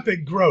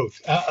 rapid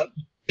growth.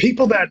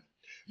 People that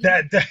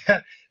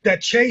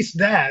chase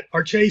that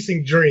are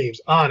chasing dreams.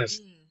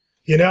 Honestly,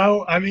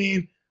 I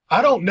mean,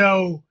 I don't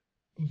know.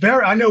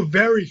 I know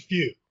very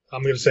few.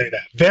 I'm going to say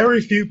that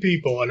very few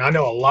people, and I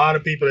know a lot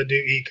of people that do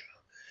e-com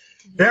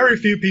Very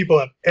few people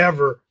have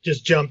ever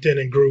just jumped in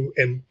and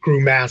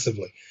grew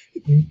massively.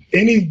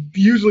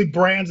 Usually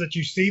brands that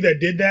you see that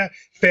did that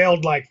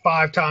failed like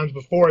 5 times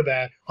before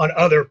that on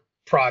other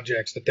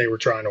projects that they were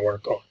trying to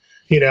work on,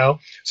 you know?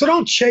 So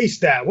don't chase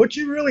that. What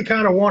you really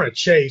kind of want to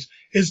chase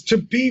is to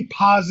be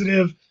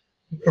positive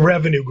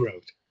revenue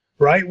growth,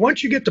 right?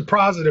 Once you get to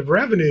positive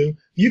revenue,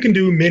 you can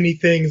do many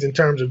things in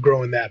terms of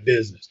growing that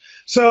business.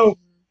 So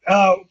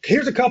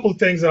here's a couple of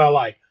things that I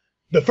like.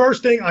 The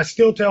first thing I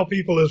still tell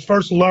people is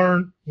first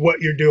learn what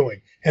you're doing.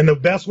 And the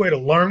best way to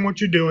learn what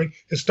you're doing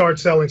is start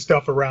selling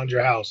stuff around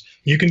your house.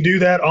 You can do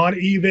that on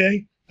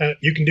eBay.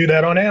 You can do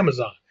that on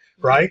Amazon,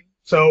 right?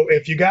 So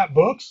if you got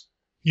books,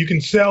 you can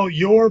sell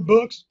your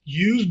books,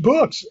 used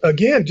books,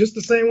 again, just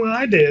the same way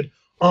I did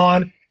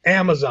on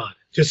Amazon.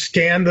 Just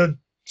scan the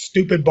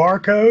stupid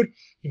barcode.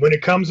 When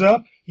it comes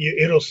up,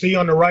 it'll see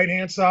on the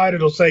right-hand side,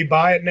 it'll say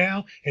buy it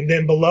now. And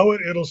then below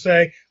it, it'll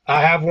say,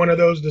 I have one of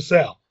those to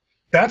sell.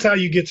 That's how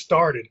you get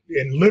started.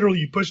 And literally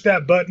you push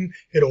that button,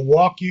 it'll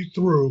walk you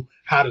through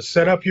how to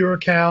set up your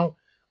account,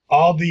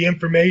 all the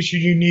information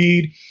you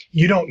need.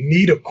 You don't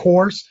need a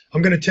course.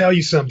 I'm going to tell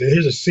you something.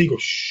 Here's a secret.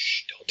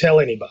 Shh, don't tell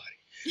anybody.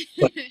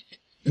 But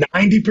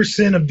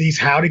 90% of these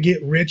how to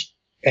get rich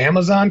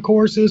Amazon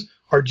courses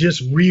are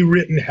just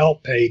rewritten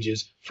help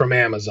pages from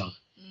Amazon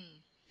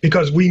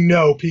because we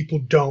know people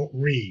don't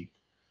read.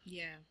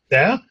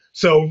 Yeah.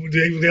 So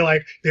they're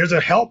like, there's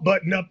a help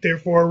button up there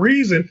for a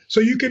reason, so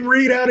you can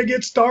read how to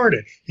get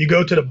started. You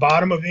go to the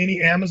bottom of any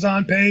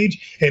Amazon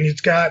page, and it's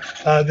got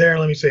there.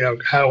 Let me see.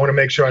 I want to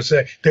make sure I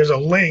say there's a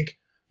link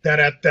that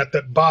at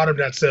the bottom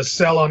that says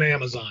sell on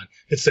Amazon.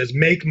 It says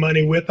make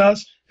money with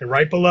us, and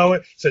right below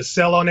it says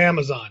sell on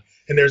Amazon.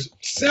 And there's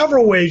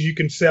several ways you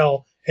can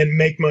sell and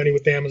make money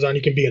with Amazon.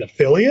 You can be an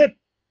affiliate.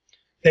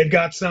 They've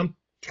got some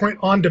print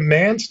on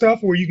demand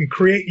stuff where you can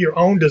create your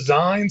own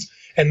designs.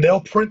 And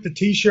they'll print the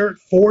t-shirt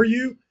for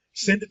you,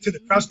 send it to the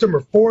customer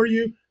for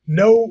you,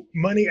 no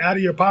money out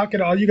of your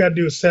pocket. All you got to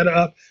do is set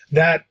up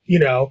that,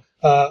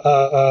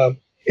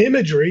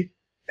 imagery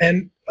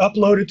and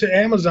upload it to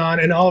Amazon.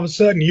 And all of a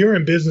sudden you're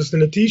in business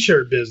in the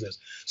t-shirt business.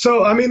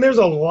 So, I mean, there's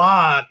a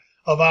lot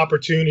of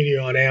opportunity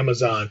on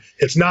Amazon.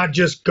 It's not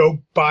just go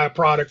buy a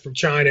product from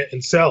China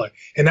and sell it.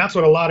 And that's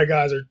what a lot of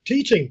guys are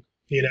teaching,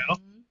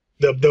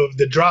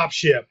 the drop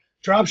ship.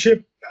 Drop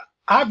ship.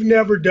 I've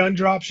never done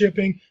drop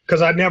shipping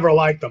because I never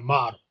liked the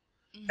model.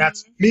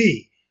 That's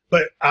me.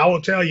 But I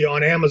will tell you,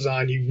 on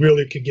Amazon, you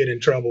really could get in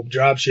trouble with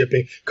drop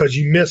shipping because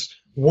you miss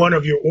one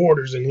of your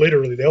orders and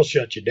literally they'll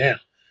shut you down.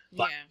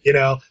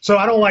 So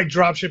I don't like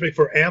drop shipping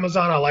for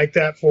Amazon. I like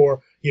that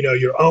for,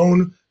 your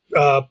own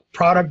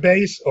product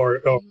base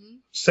or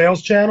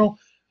sales channel.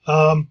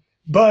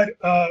 But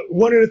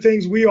one of the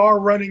things we are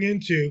running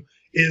into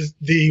is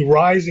the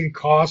rising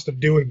cost of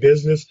doing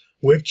business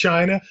with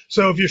China.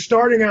 So if you're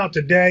starting out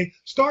today,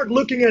 start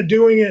looking at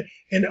doing it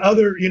in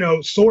other,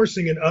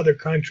 sourcing in other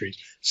countries.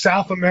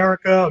 South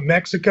America,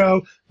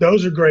 Mexico,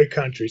 those are great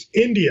countries.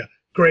 India,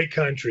 great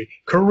country.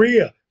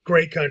 Korea,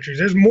 great countries.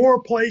 There's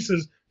more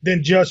places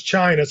than just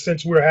China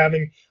since we're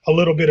having a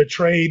little bit of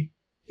trade,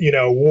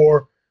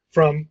 war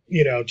from,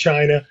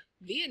 China.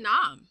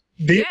 Vietnam.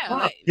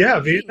 Vietnam.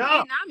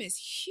 Vietnam is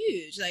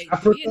huge. Like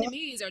Africa.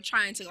 Vietnamese are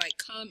trying to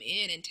come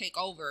in and take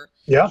over.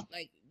 Yeah.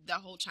 The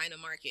whole China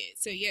market.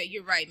 So yeah,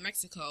 you're right.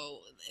 Mexico,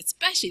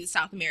 especially the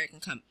South American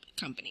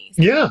companies.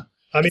 Yeah,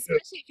 I mean,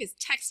 especially if it's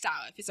textile.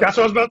 If it's that's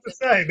what I was about to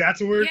say.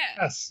 That's where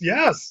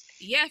yes.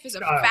 Yeah, if it's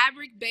a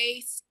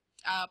fabric-based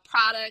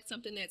product,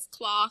 something that's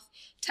cloth,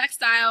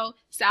 textile,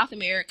 South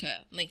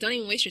America. Don't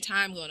even waste your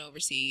time going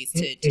overseas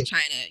to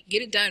China.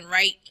 Get it done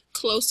right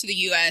close to the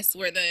U.S.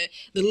 where the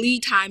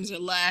lead times are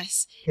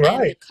less, and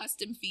the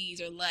custom fees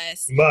are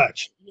less.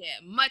 Much. Yeah,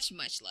 much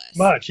less.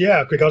 Much,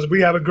 yeah, because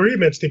we have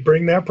agreements to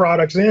bring their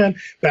products in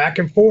back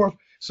and forth.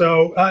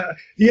 So,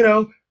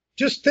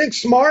 just think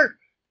smart.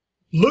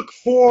 Look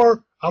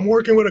for. I'm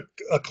working with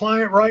a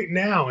client right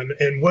now,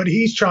 and what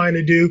he's trying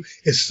to do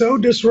is so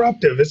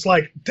disruptive. It's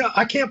like,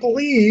 I can't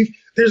believe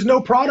there's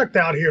no product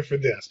out here for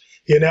this,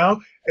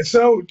 And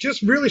so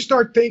just really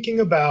start thinking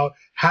about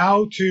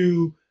how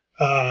to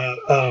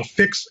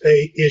fix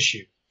a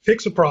issue,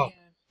 fix a problem,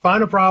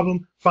 find a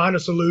problem, find a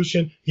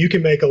solution. You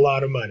can make a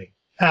lot of money.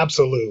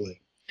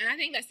 Absolutely. And I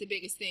think that's the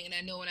biggest thing. And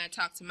I know when I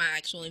talk to my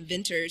actual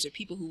inventors or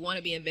people who want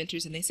to be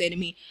inventors and they say to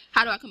me,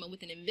 how do I come up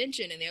with an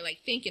invention? And they're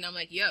thinking, I'm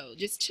like, yo,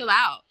 just chill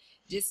out.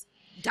 Just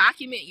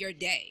document your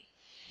day.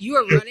 You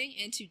are running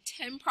into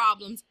 10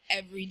 problems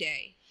every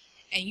day.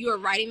 And you are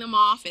writing them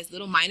off as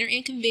little minor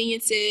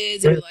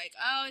inconveniences. And you're like,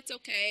 oh, it's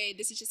okay.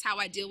 This is just how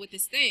I deal with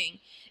this thing.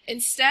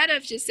 Instead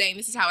of just saying,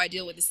 this is how I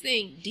deal with this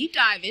thing, deep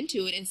dive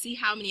into it and see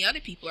how many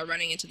other people are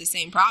running into the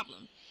same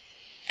problem.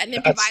 And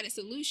then provide a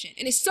solution.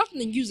 And it's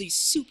something usually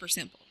super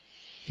simple.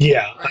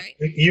 Yeah. Right?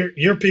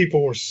 Your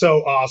people were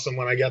so awesome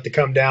when I got to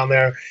come down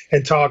there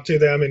and talk to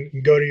them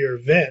and go to your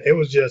event. It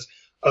was just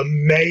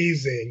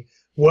amazing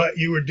what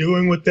you were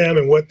doing with them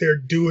and what they're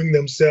doing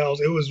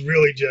themselves. It was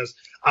really just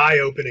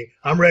eye-opening.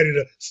 I'm ready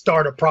to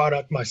start a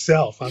product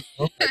myself. I'm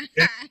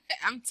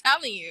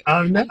telling you.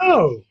 I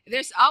know.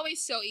 There's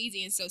always so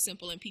easy and so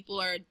simple, and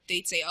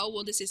they'd say, oh,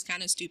 well, this is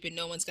kind of stupid.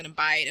 No one's going to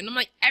buy it. And I'm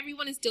like,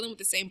 everyone is dealing with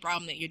the same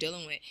problem that you're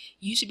dealing with.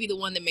 You should be the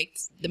one that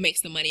makes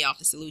the money off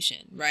the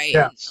solution, right?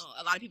 Yes.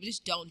 And, a lot of people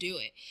just don't do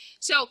it.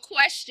 So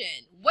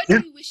question, what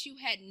do you wish you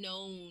had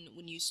known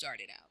when you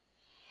started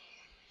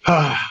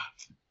out?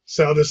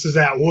 So this is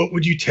that. What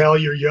would you tell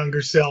your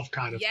younger self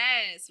kind of?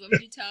 Yes. What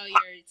would you tell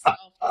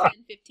yourself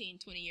 10, 15,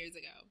 20 years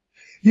ago?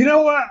 You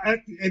know what?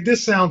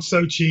 This sounds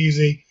so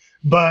cheesy,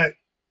 but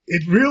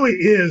it really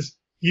is.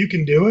 You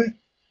can do it.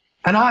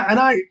 And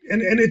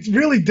it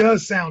really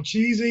does sound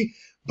cheesy,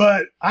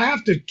 but I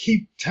have to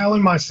keep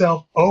telling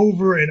myself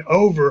over and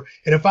over.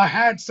 And if I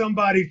had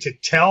somebody to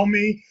tell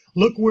me,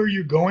 look where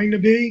you're going to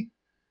be,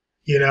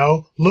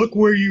 look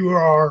where you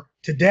are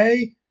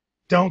today,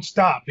 don't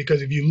stop.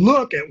 Because if you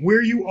look at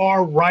where you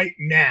are right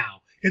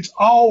now, it's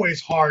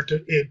always hard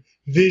to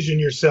envision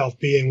yourself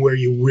being where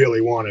you really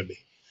want to be.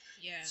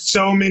 Yeah.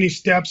 So many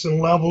steps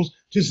and levels.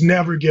 Just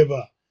never give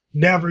up.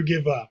 Never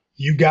give up.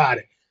 You got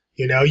it.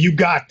 You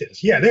got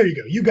this. Yeah, there you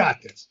go. You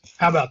got this.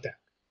 How about that?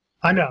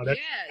 I know that.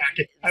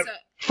 Yeah.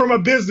 From a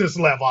business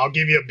level, I'll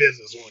give you a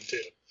business one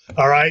too.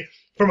 All right.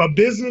 From a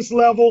business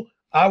level,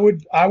 I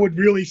would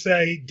really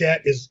say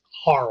debt is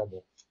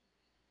horrible.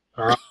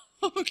 All right.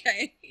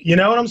 Okay. You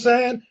know what I'm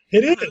saying?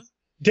 It is.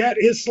 Debt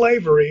is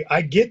slavery.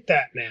 I get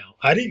that now.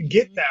 I didn't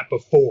get that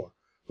before,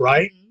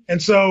 right?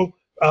 And so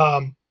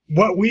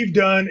what we've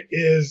done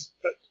is,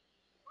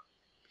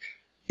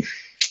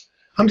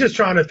 I'm just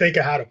trying to think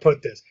of how to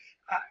put this.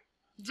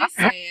 Just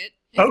say it.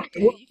 It's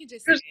okay. Well, you can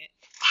just say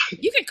it.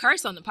 You can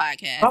curse on the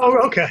podcast. Oh,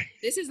 okay.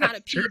 This is not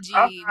a PG.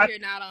 We're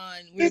not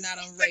on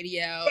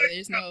radio.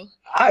 There's no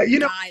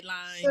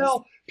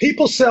guidelines.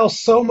 People sell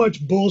so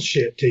much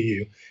bullshit to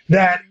you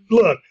that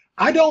look.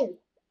 I never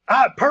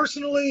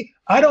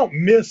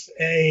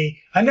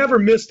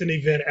missed an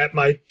event at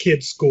my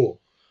kid's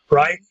school,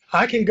 right?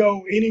 I can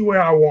go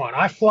anywhere I want.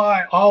 I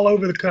fly all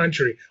over the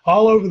country,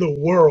 all over the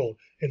world,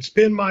 and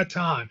spend my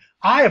time.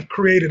 I have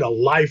created a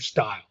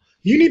lifestyle.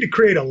 You need to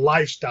create a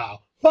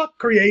lifestyle. Fuck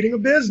creating a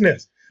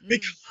business.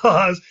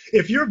 Because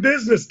if your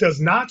business does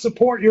not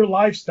support your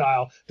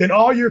lifestyle, then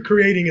all you're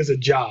creating is a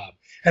job.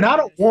 And I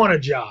don't want a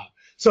job.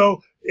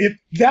 So if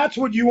that's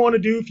what you want to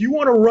do, if you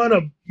want to run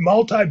a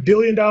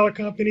multi-billion-dollar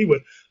company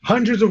with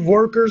hundreds of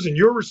workers and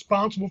you're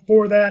responsible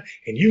for that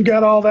and you've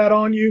got all that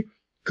on you,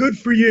 good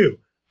for you.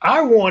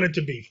 I want it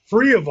to be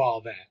free of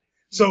all that.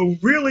 So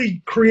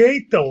really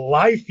create the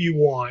life you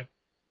want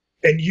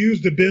and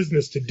use the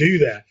business to do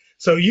that.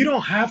 So you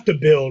don't have to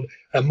build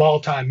a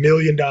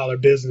multi-million-dollar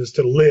business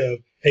to live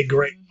a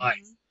great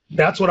life.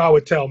 That's what I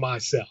would tell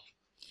myself.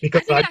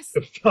 Because I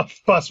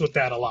fuss with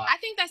that a lot. I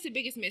think that's the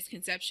biggest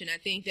misconception. I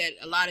think that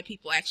a lot of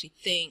people actually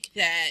think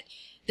that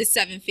the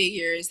 7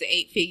 figures, the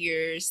 8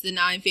 figures, the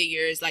 9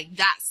 figures, like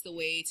that's the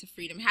way to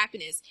freedom,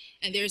 happiness.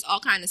 And there's all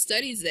kinds of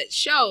studies that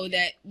show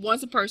that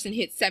once a person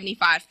hits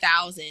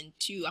 75,000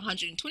 to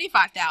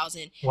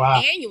 125,000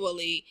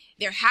 annually,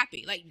 they're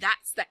happy. Like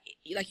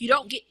you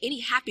don't get any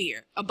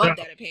happier above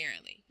that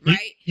apparently,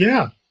 right?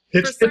 Yeah.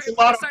 It's a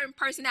lot of certain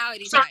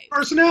personality certain types.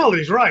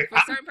 Personalities, right. For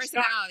certain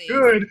personalities.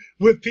 Good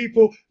with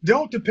people.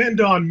 Don't depend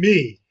on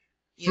me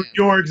for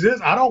your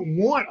existence. I don't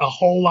want a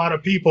whole lot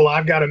of people.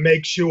 I've got to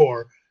make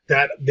sure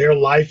that their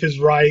life is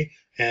right.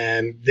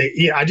 And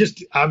I'm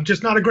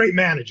just not a great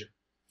manager.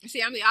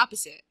 See, I'm the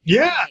opposite.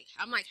 Yeah.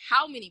 I'm like,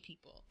 how many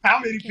people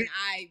can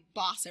I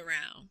boss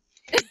around?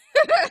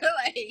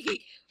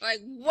 like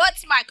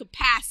what's my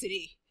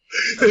capacity?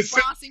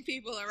 Bossing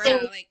people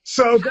around,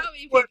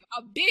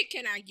 how big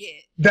can I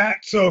get?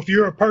 So if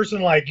you're a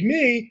person like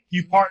me,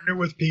 you partner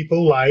with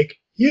people like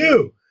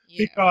you,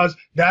 because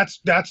that's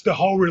the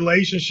whole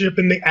relationship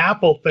in the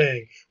Apple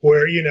thing,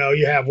 where you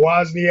have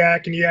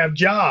Wozniak and you have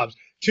Jobs,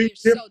 two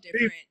so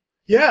different.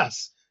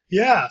 Yes,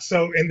 yeah.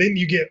 So and then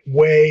you get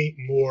way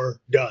more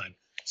done.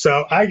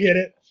 So I get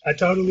it. I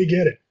totally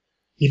get it.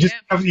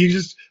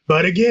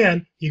 But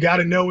again, you got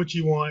to know what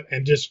you want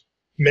and just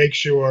make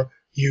sure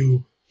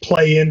you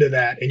play into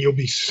that and you'll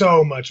be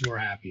so much more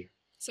happier.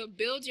 So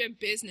build your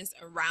business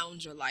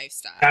around your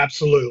lifestyle.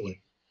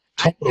 Absolutely.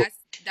 Totally.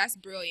 That's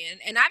brilliant.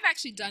 And I've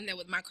actually done that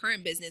with my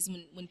current business.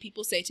 When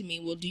people say to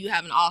me, well, do you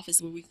have an office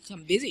where we can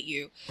come visit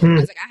you? I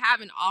was like, I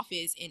have an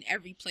office in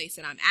every place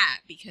that I'm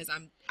at because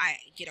I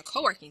get a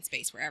co-working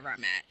space wherever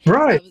I'm at.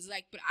 Right. I was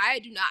like, but I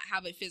do not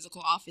have a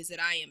physical office that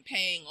I am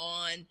paying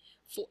on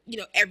for,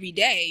 every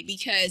day,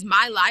 because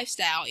my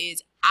lifestyle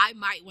is I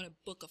might want to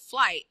book a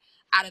flight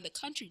out of the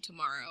country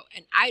tomorrow,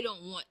 and I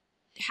don't want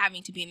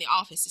having to be in the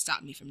office to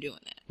stop me from doing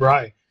that.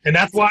 Right. And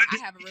that's why I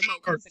have a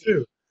remote company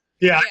too.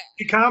 Yeah.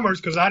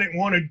 E-commerce, because I didn't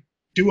want to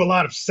do a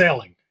lot of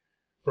selling.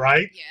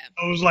 Right. Yeah.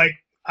 I was like,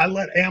 I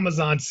let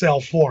Amazon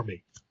sell for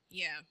me.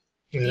 Yeah.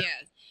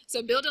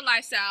 So build a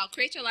lifestyle,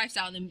 create your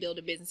lifestyle, and then build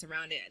a business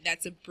around it.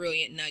 That's a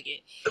brilliant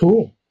nugget.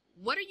 Cool.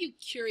 What are you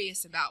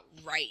curious about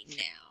right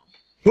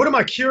now? What am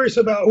I curious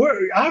about?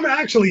 I'm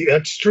actually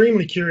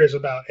extremely curious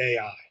about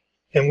AI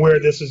and where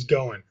this is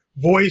going.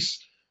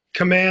 Voice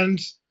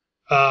commands,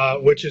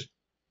 which is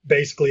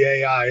basically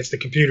AI. It's the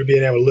computer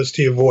being able to listen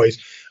to your voice.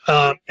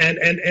 And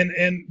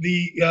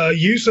the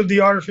use of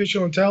the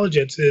artificial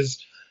intelligence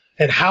is,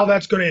 and how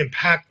that's going to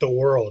impact the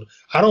world.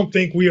 I don't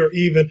think we are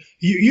even.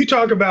 You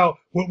talk about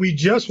what we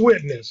just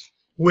witnessed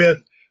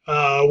with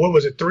what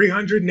was it,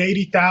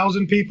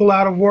 380,000 people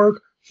out of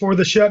work for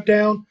the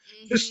shutdown.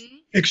 Just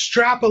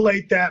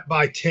extrapolate that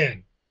by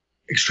 10.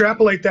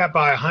 Extrapolate that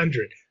by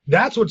 100.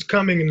 That's what's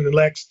coming in the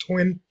next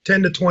 10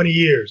 to 20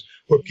 years,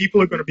 where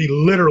people are going to be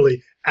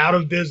literally out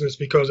of business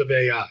because of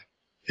AI.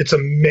 It's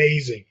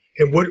amazing.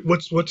 And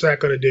what's that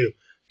going to do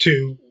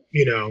to,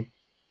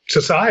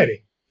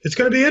 society? It's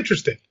going to be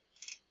interesting.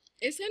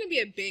 It's going to be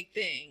a big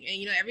thing.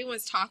 And,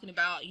 everyone's talking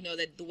about,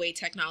 that the way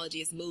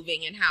technology is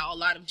moving and how a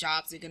lot of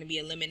jobs are going to be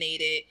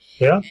eliminated.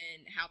 Yeah.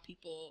 And how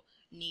people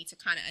need to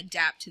kind of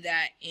adapt to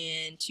that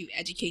and to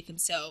educate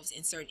themselves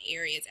in certain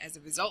areas as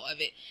a result of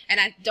it. And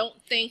I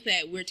don't think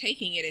that we're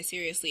taking it as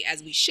seriously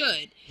as we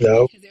should.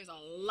 No. Because there's a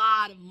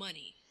lot of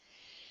money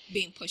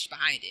being pushed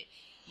behind it.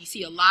 You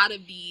see a lot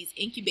of these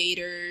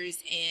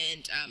incubators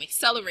and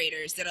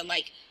accelerators that are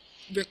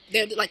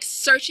they're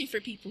searching for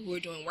people who are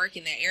doing work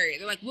in that area.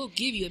 They're like, we'll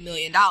give you $1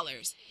 million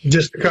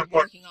just to come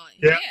working on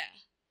it. Yeah.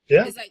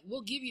 Yeah. It's like,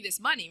 we'll give you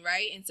this money,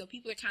 right? And so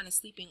people are kind of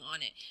sleeping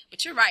on it.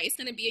 But you're right. It's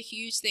going to be a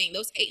huge thing.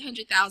 Those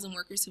 800,000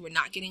 workers who were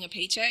not getting a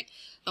paycheck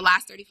the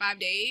last 35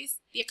 days,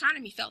 the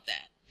economy felt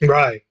that.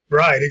 Right.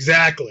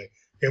 Exactly.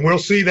 And we'll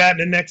see that in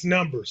the next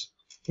numbers.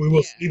 We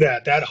will see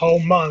that whole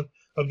month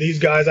of these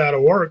guys out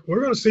of work.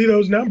 We're going to see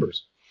those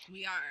numbers.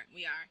 We are.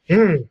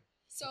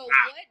 So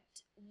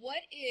what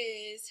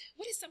is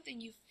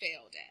something you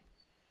failed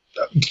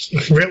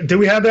at? Do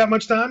we have that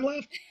much time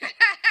left?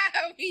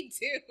 We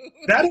do.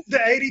 That is the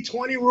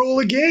 80-20 rule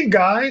again,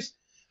 guys.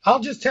 I'll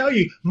just tell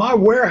you, my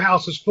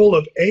warehouse is full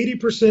of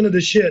 80% of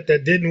the shit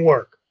that didn't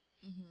work.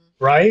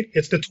 Right?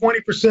 It's the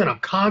 20%. I'm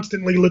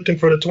constantly looking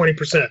for the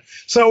 20%.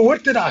 So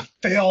what did I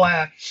fail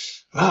at?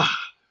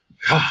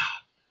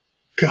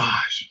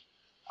 Gosh.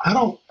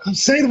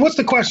 What's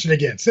the question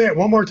again? Say it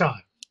one more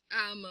time.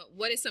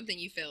 What is something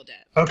you failed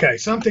at? Okay,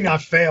 something I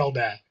failed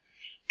at.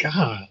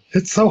 God,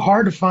 it's so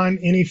hard to find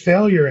any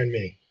failure in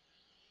me.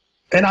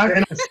 And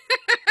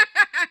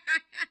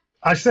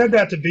I said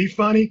that to be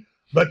funny,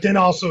 but then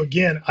also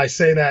again, I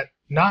say that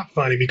not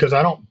funny because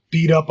I don't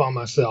beat up on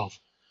myself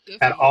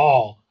at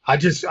all. I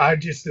just,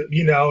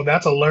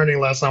 that's a learning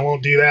lesson. I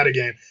won't do that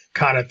again,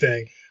 kind of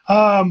thing.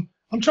 I'm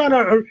trying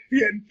to.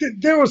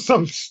 There was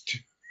some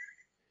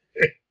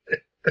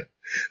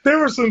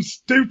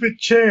stupid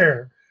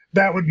chair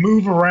that would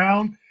move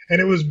around,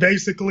 and it was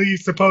basically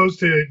supposed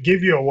to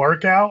give you a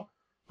workout,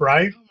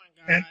 right? Oh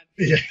my God.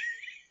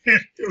 And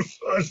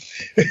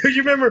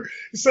you remember?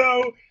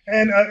 So,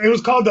 and it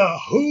was called the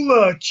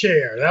hula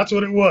chair. That's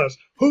what it was,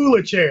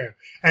 hula chair.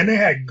 And they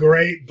had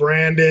great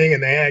branding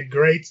and they had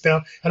great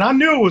stuff. And I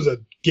knew it was a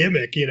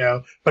gimmick,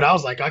 but I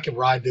was like, I can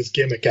ride this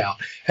gimmick out.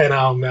 And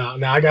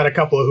now I got a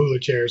couple of hula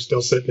chairs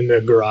still sitting in the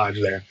garage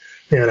there.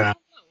 I want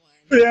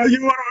one. Yeah,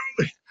 you want a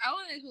hula? I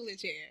want a hula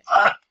chair.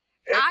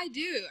 I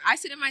do. I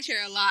sit in my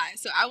chair a lot,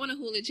 so I want a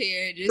hula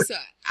chair just so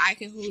I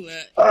can hula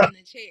in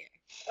the chair.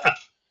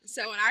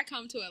 So when I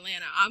come to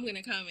Atlanta, I'm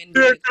gonna come and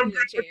get a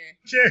hula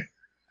chair.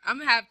 I'm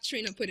gonna have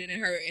Trina put it in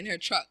her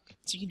truck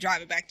so you can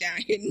drive it back down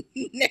here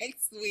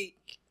next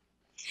week.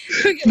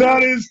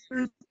 That is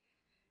stupid.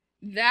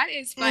 That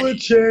is funny. Hula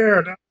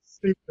chair. That's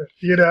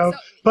stupid,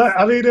 but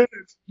I mean,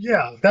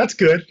 that's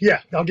good.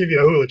 Yeah, I'll give you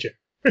a hula chair.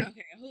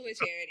 Okay, a hula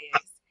chair it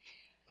is.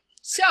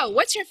 So,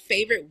 what's your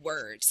favorite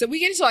word? So we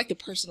get into the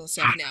personal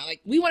stuff now.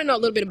 We want to know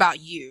a little bit about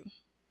you.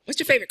 What's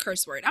your favorite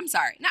curse word? I'm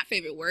sorry, not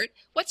favorite word.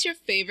 What's your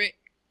favorite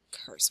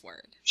curse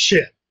word?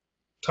 Shit.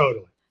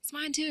 Totally. It's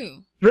mine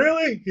too.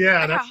 Really?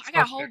 Yeah. I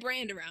got a whole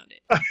brand around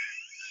it.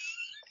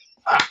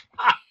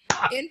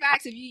 In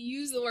fact, if you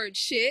use the word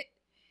shit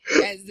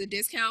as the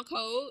discount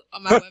code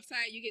on my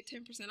website, you get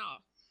 10%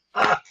 off.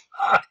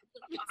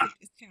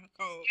 Discount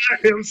code.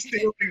 I am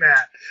stealing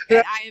that.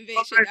 At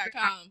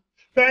iinventshit.com.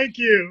 Thank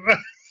you.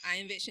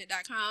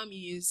 iinventshit.com. You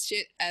use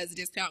shit as a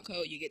discount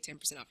code, you get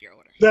 10% off your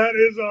order. That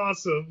is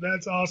awesome.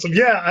 That's awesome.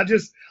 Yeah,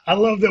 I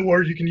love that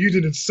word. You can use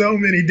it in so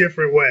many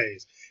different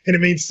ways. And it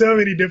means so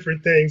many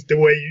different things the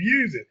way you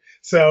use it.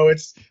 So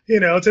it's,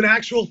 it's an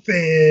actual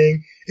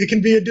thing. It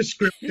can be a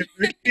descriptor. It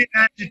can be an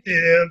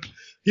adjective.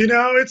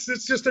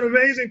 It's just an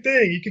amazing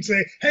thing. You can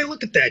say, hey,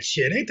 look at that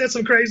shit. Ain't that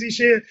some crazy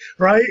shit?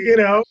 Right?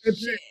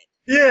 Shit.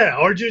 Yeah,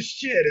 or just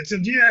shit.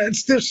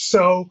 It's just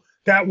so,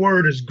 that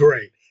word is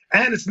great.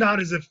 And it's not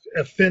as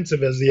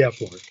offensive as the F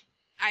word.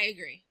 I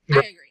agree.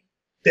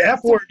 The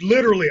F word,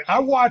 literally, I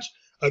watched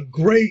a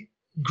great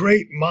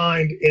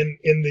mind in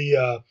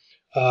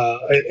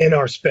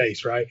our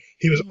space, right?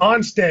 He was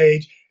on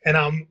stage and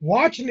I'm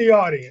watching the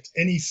audience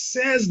and he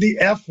says the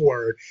F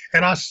word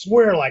and I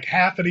swear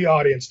half of the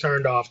audience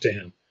turned off to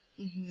him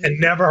and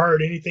never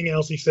heard anything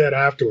else he said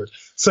afterwards.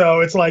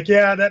 So it's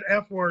that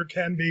F word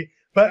can be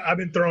But I've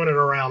been throwing it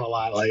around a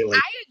lot lately.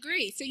 I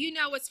agree. So you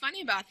know what's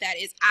funny about that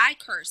is I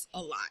curse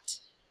a lot.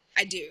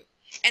 I do.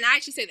 And I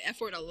actually say the F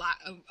word a lot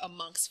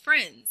amongst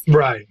friends.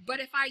 Right. But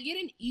if I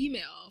get an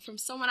email from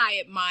someone I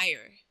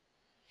admire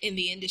in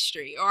the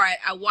industry, or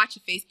I watch a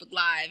Facebook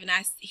Live and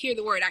I hear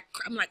the word,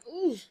 I'm like,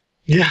 ooh.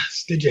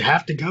 Yes. Did you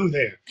have to go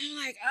there? I'm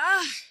like,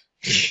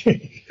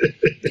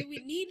 do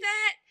we need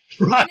that?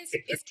 Right. And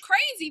it's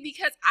crazy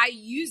because I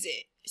use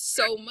it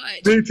so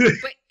much. Me too.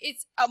 But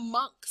it's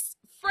amongst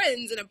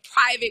friends in a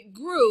private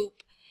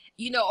group,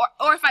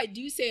 or if I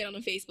do say it on a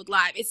Facebook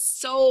Live,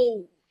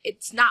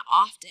 it's not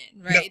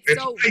often, right? No,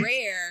 it's so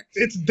rare.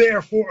 It's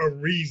there for a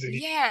reason.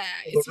 Yeah.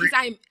 It's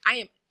because I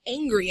am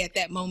angry at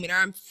that moment, or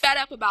I'm fed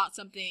up about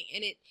something,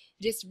 and it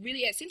just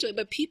really accentuates.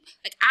 But people,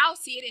 like, I'll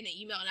see it in an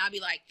email and I'll be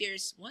like,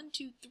 there's 1,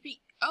 2,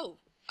 3. Oh.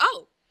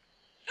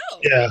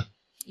 Yeah.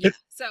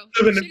 So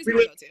Living in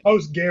the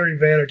post Gary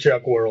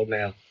Vaynerchuk world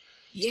now.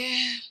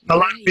 Yeah. A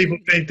lot of people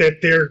think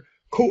that they're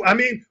cool. I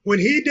mean, when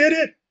he did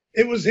it,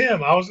 it was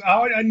him.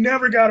 I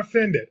never got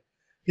offended,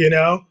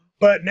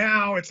 but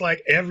now it's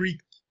like every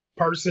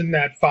person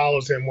that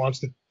follows him wants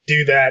to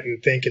do that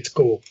and think it's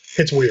cool.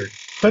 It's weird.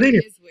 But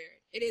anyway.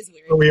 It is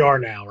weird. Where we are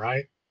now,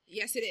 right?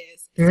 Yes, it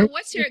is. Mm-hmm. So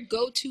what's your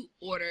go-to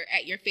order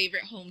at your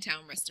favorite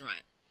hometown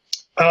restaurant?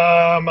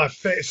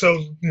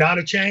 So not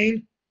a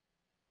chain?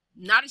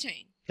 Not a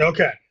chain.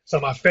 Okay. So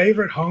my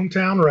favorite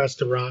hometown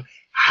restaurant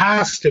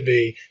has to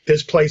be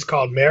this place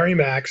called Mary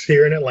Mac's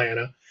here in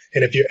Atlanta.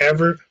 And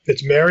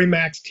it's Mary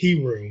Mac's Tea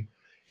Room.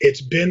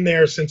 It's been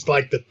there since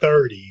like the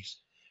 30s.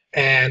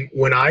 And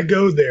when I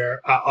go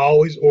there, I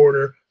always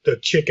order the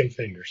chicken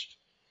fingers,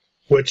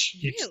 which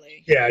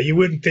you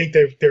wouldn't think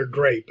they're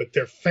great, but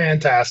they're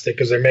fantastic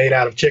because they're made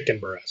out of chicken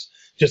breast,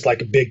 just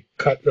like a big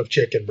cut of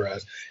chicken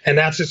breast. And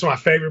that's just my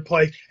favorite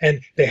place.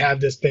 And they have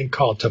this thing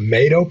called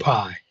tomato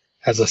pie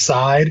as a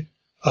side.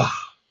 I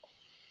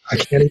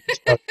can't even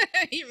tell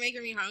you. You're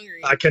making me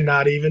hungry. I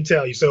cannot even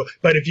tell you. So,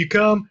 but if you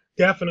come,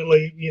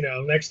 definitely,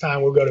 next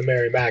time we'll go to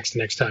Mary Mac's. The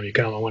next time you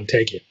come, I want to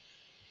take you.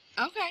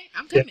 Okay,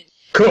 I'm coming. Yeah.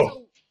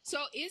 Cool. So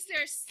is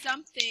there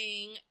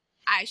something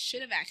I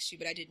should have asked you,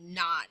 but I did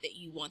not, that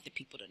you want the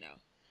people to know?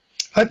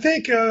 I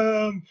think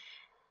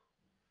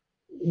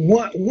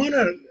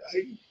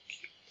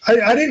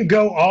I didn't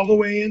go all the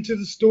way into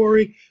the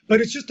story,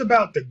 but it's just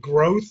about the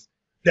growth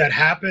that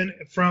happened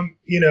from,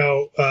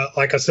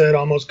 like I said,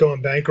 almost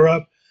going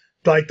bankrupt.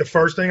 Like the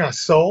first thing I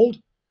sold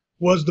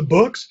was the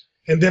books,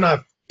 and then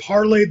I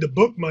parlayed the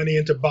book money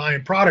into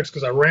buying products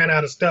because I ran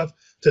out of stuff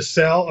to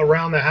sell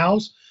around the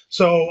house.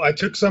 So I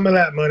took some of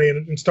that money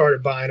and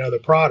started buying other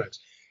products.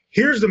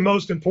 Here's the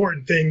most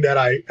important thing that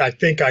I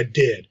think I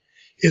did,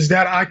 is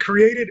that I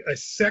created a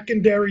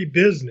secondary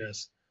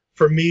business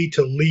for me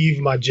to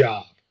leave my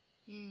job.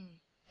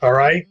 All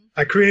right.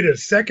 I created a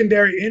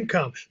secondary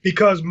income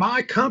because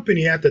my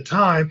company at the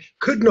time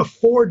couldn't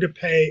afford to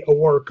pay a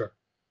worker.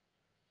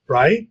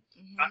 Right.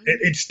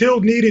 It still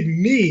needed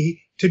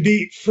me to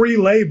be free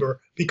labor,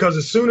 because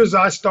as soon as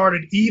I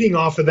started eating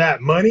off of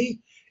that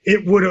money,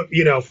 it would have,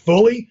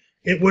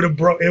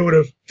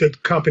 the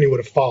company would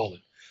have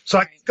fallen. So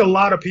I think a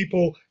lot of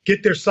people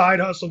get their side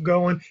hustle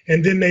going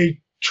and then they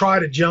try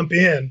to jump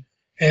in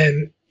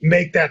and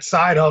make that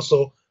side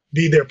hustle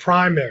be their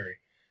primary.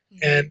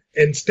 And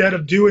instead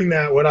of doing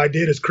that, what I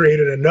did is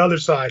created another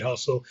side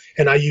hustle,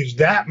 and I used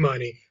that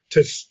money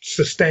to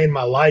sustain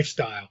my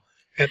lifestyle.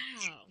 And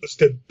it's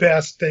the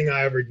best thing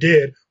I ever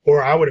did,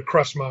 or I would have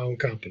crushed my own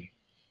company.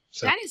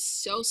 So that is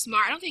so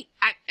smart. I don't think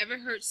I've ever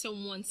heard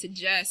someone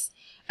suggest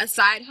a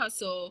side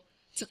hustle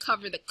to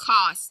cover the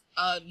cost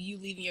of you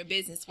leaving your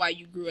business while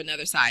you grew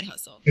another side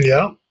hustle.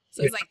 Yeah.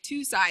 So it's like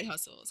two side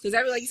hustles. Because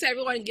like you said,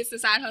 everyone gets the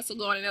side hustle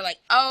going and they're like,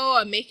 oh,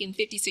 I'm making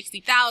 50,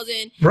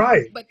 60,000.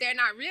 Right. But they're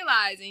not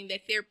realizing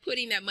that they're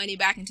putting that money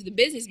back into the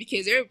business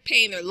because they're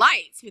paying their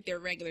lights with their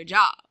regular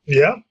job.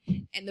 Yeah.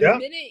 And the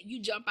minute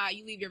you jump out,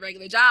 you leave your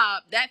regular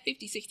job, that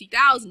 50,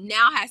 60,000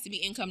 now has to be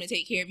income to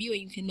take care of you,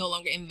 and you can no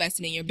longer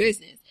invest it in your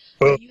business.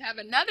 Well, you have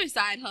another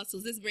side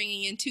hustle that's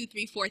bringing in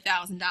 $2,000, $3,000,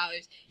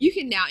 $4,000. You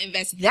can now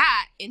invest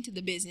that into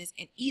the business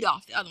and eat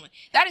off the other one.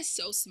 That is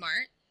so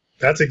smart.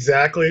 That's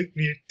exactly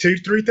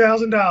 $2,000,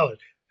 $3,000.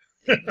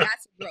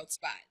 That's a growth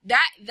spot.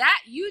 That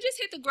you just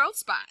hit the growth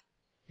spot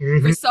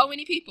for so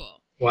many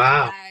people.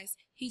 Wow. Guys,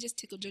 he just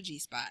tickled your G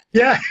spot.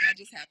 Yeah. That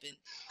just happened.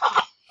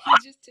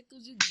 He just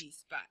tickled your G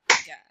spot,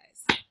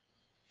 guys.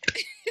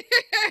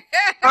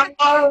 I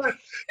love it.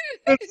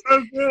 That's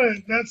so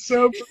good. That's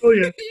so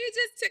brilliant. You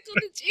just tickled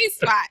the G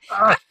spot.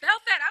 I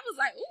felt that. I was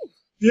like, ooh.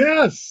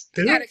 Yes.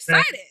 I got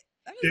excited.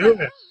 I was do like,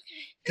 it.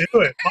 Oh, okay.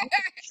 Do it.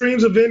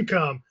 Streams of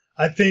income,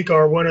 I think,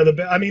 are one of the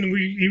best. I mean,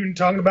 we even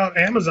talking about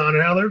Amazon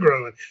and how they're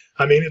growing.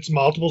 I mean, it's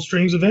multiple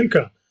streams of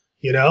income.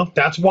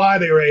 That's why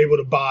they were able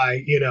to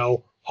buy,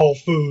 Whole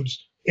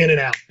Foods in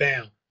and out.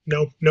 Bam.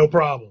 No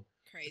problem.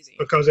 Crazy.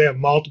 Because they have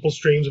multiple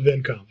streams of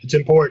income. It's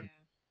important.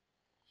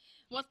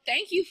 Well,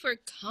 thank you for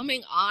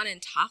coming on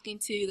and talking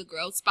to the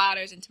Growth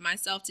Spotters and to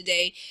myself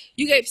today.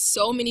 You gave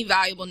so many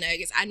valuable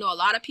nuggets. I know a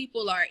lot of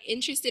people are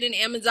interested in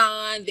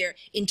Amazon. They're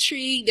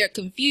intrigued. They're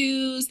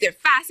confused. They're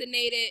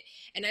fascinated.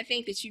 And I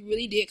think that you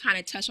really did kind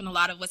of touch on a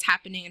lot of what's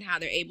happening and how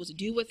they're able to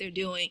do what they're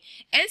doing,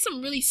 and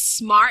some really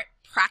smart,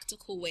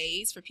 practical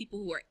ways for people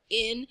who are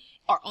in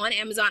or on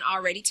Amazon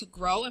already to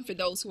grow, and for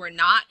those who are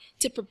not,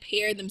 to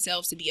prepare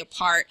themselves to be a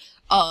part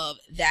of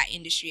that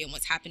industry and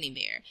what's happening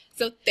there.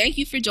 So thank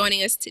you for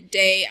joining us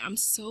today. I'm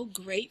so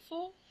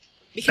grateful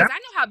because I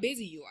know how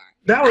busy you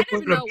are. I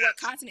never know what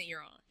continent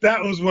you're on.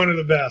 That was one of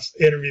the best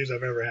interviews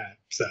I've ever had.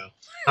 So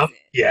I'm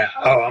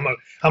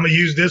gonna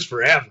use this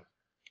forever.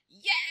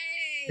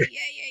 Yay! Yay!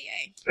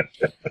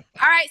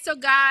 All right, so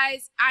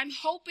guys, I'm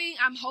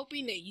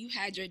hoping that you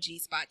had your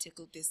G-spot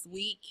tickled this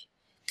week,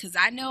 because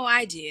I know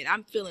I did.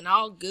 I'm feeling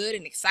all good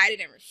and excited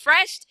and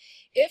refreshed.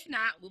 If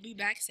not, we'll be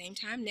back same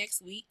time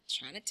next week,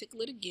 trying to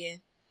tickle it again.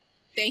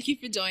 Thank you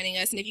for joining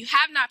us. And if you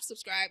have not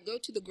subscribed, go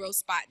to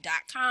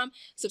thegrowthspot.com.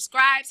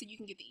 Subscribe so you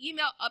can get the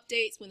email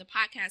updates when the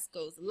podcast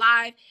goes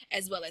live,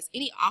 as well as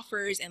any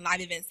offers and live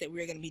events that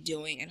we're going to be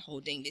doing and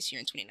holding this year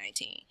in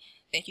 2019.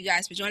 Thank you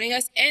guys for joining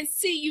us, and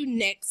see you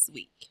next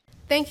week.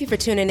 Thank you for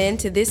tuning in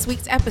to this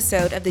week's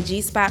episode of the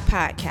G-Spot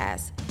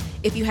Podcast.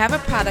 If you have a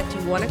product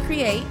you want to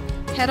create,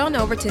 head on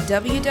over to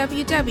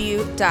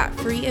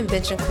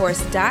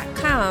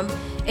www.freeinventioncourse.com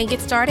and get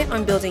started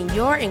on building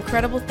your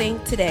incredible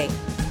thing today.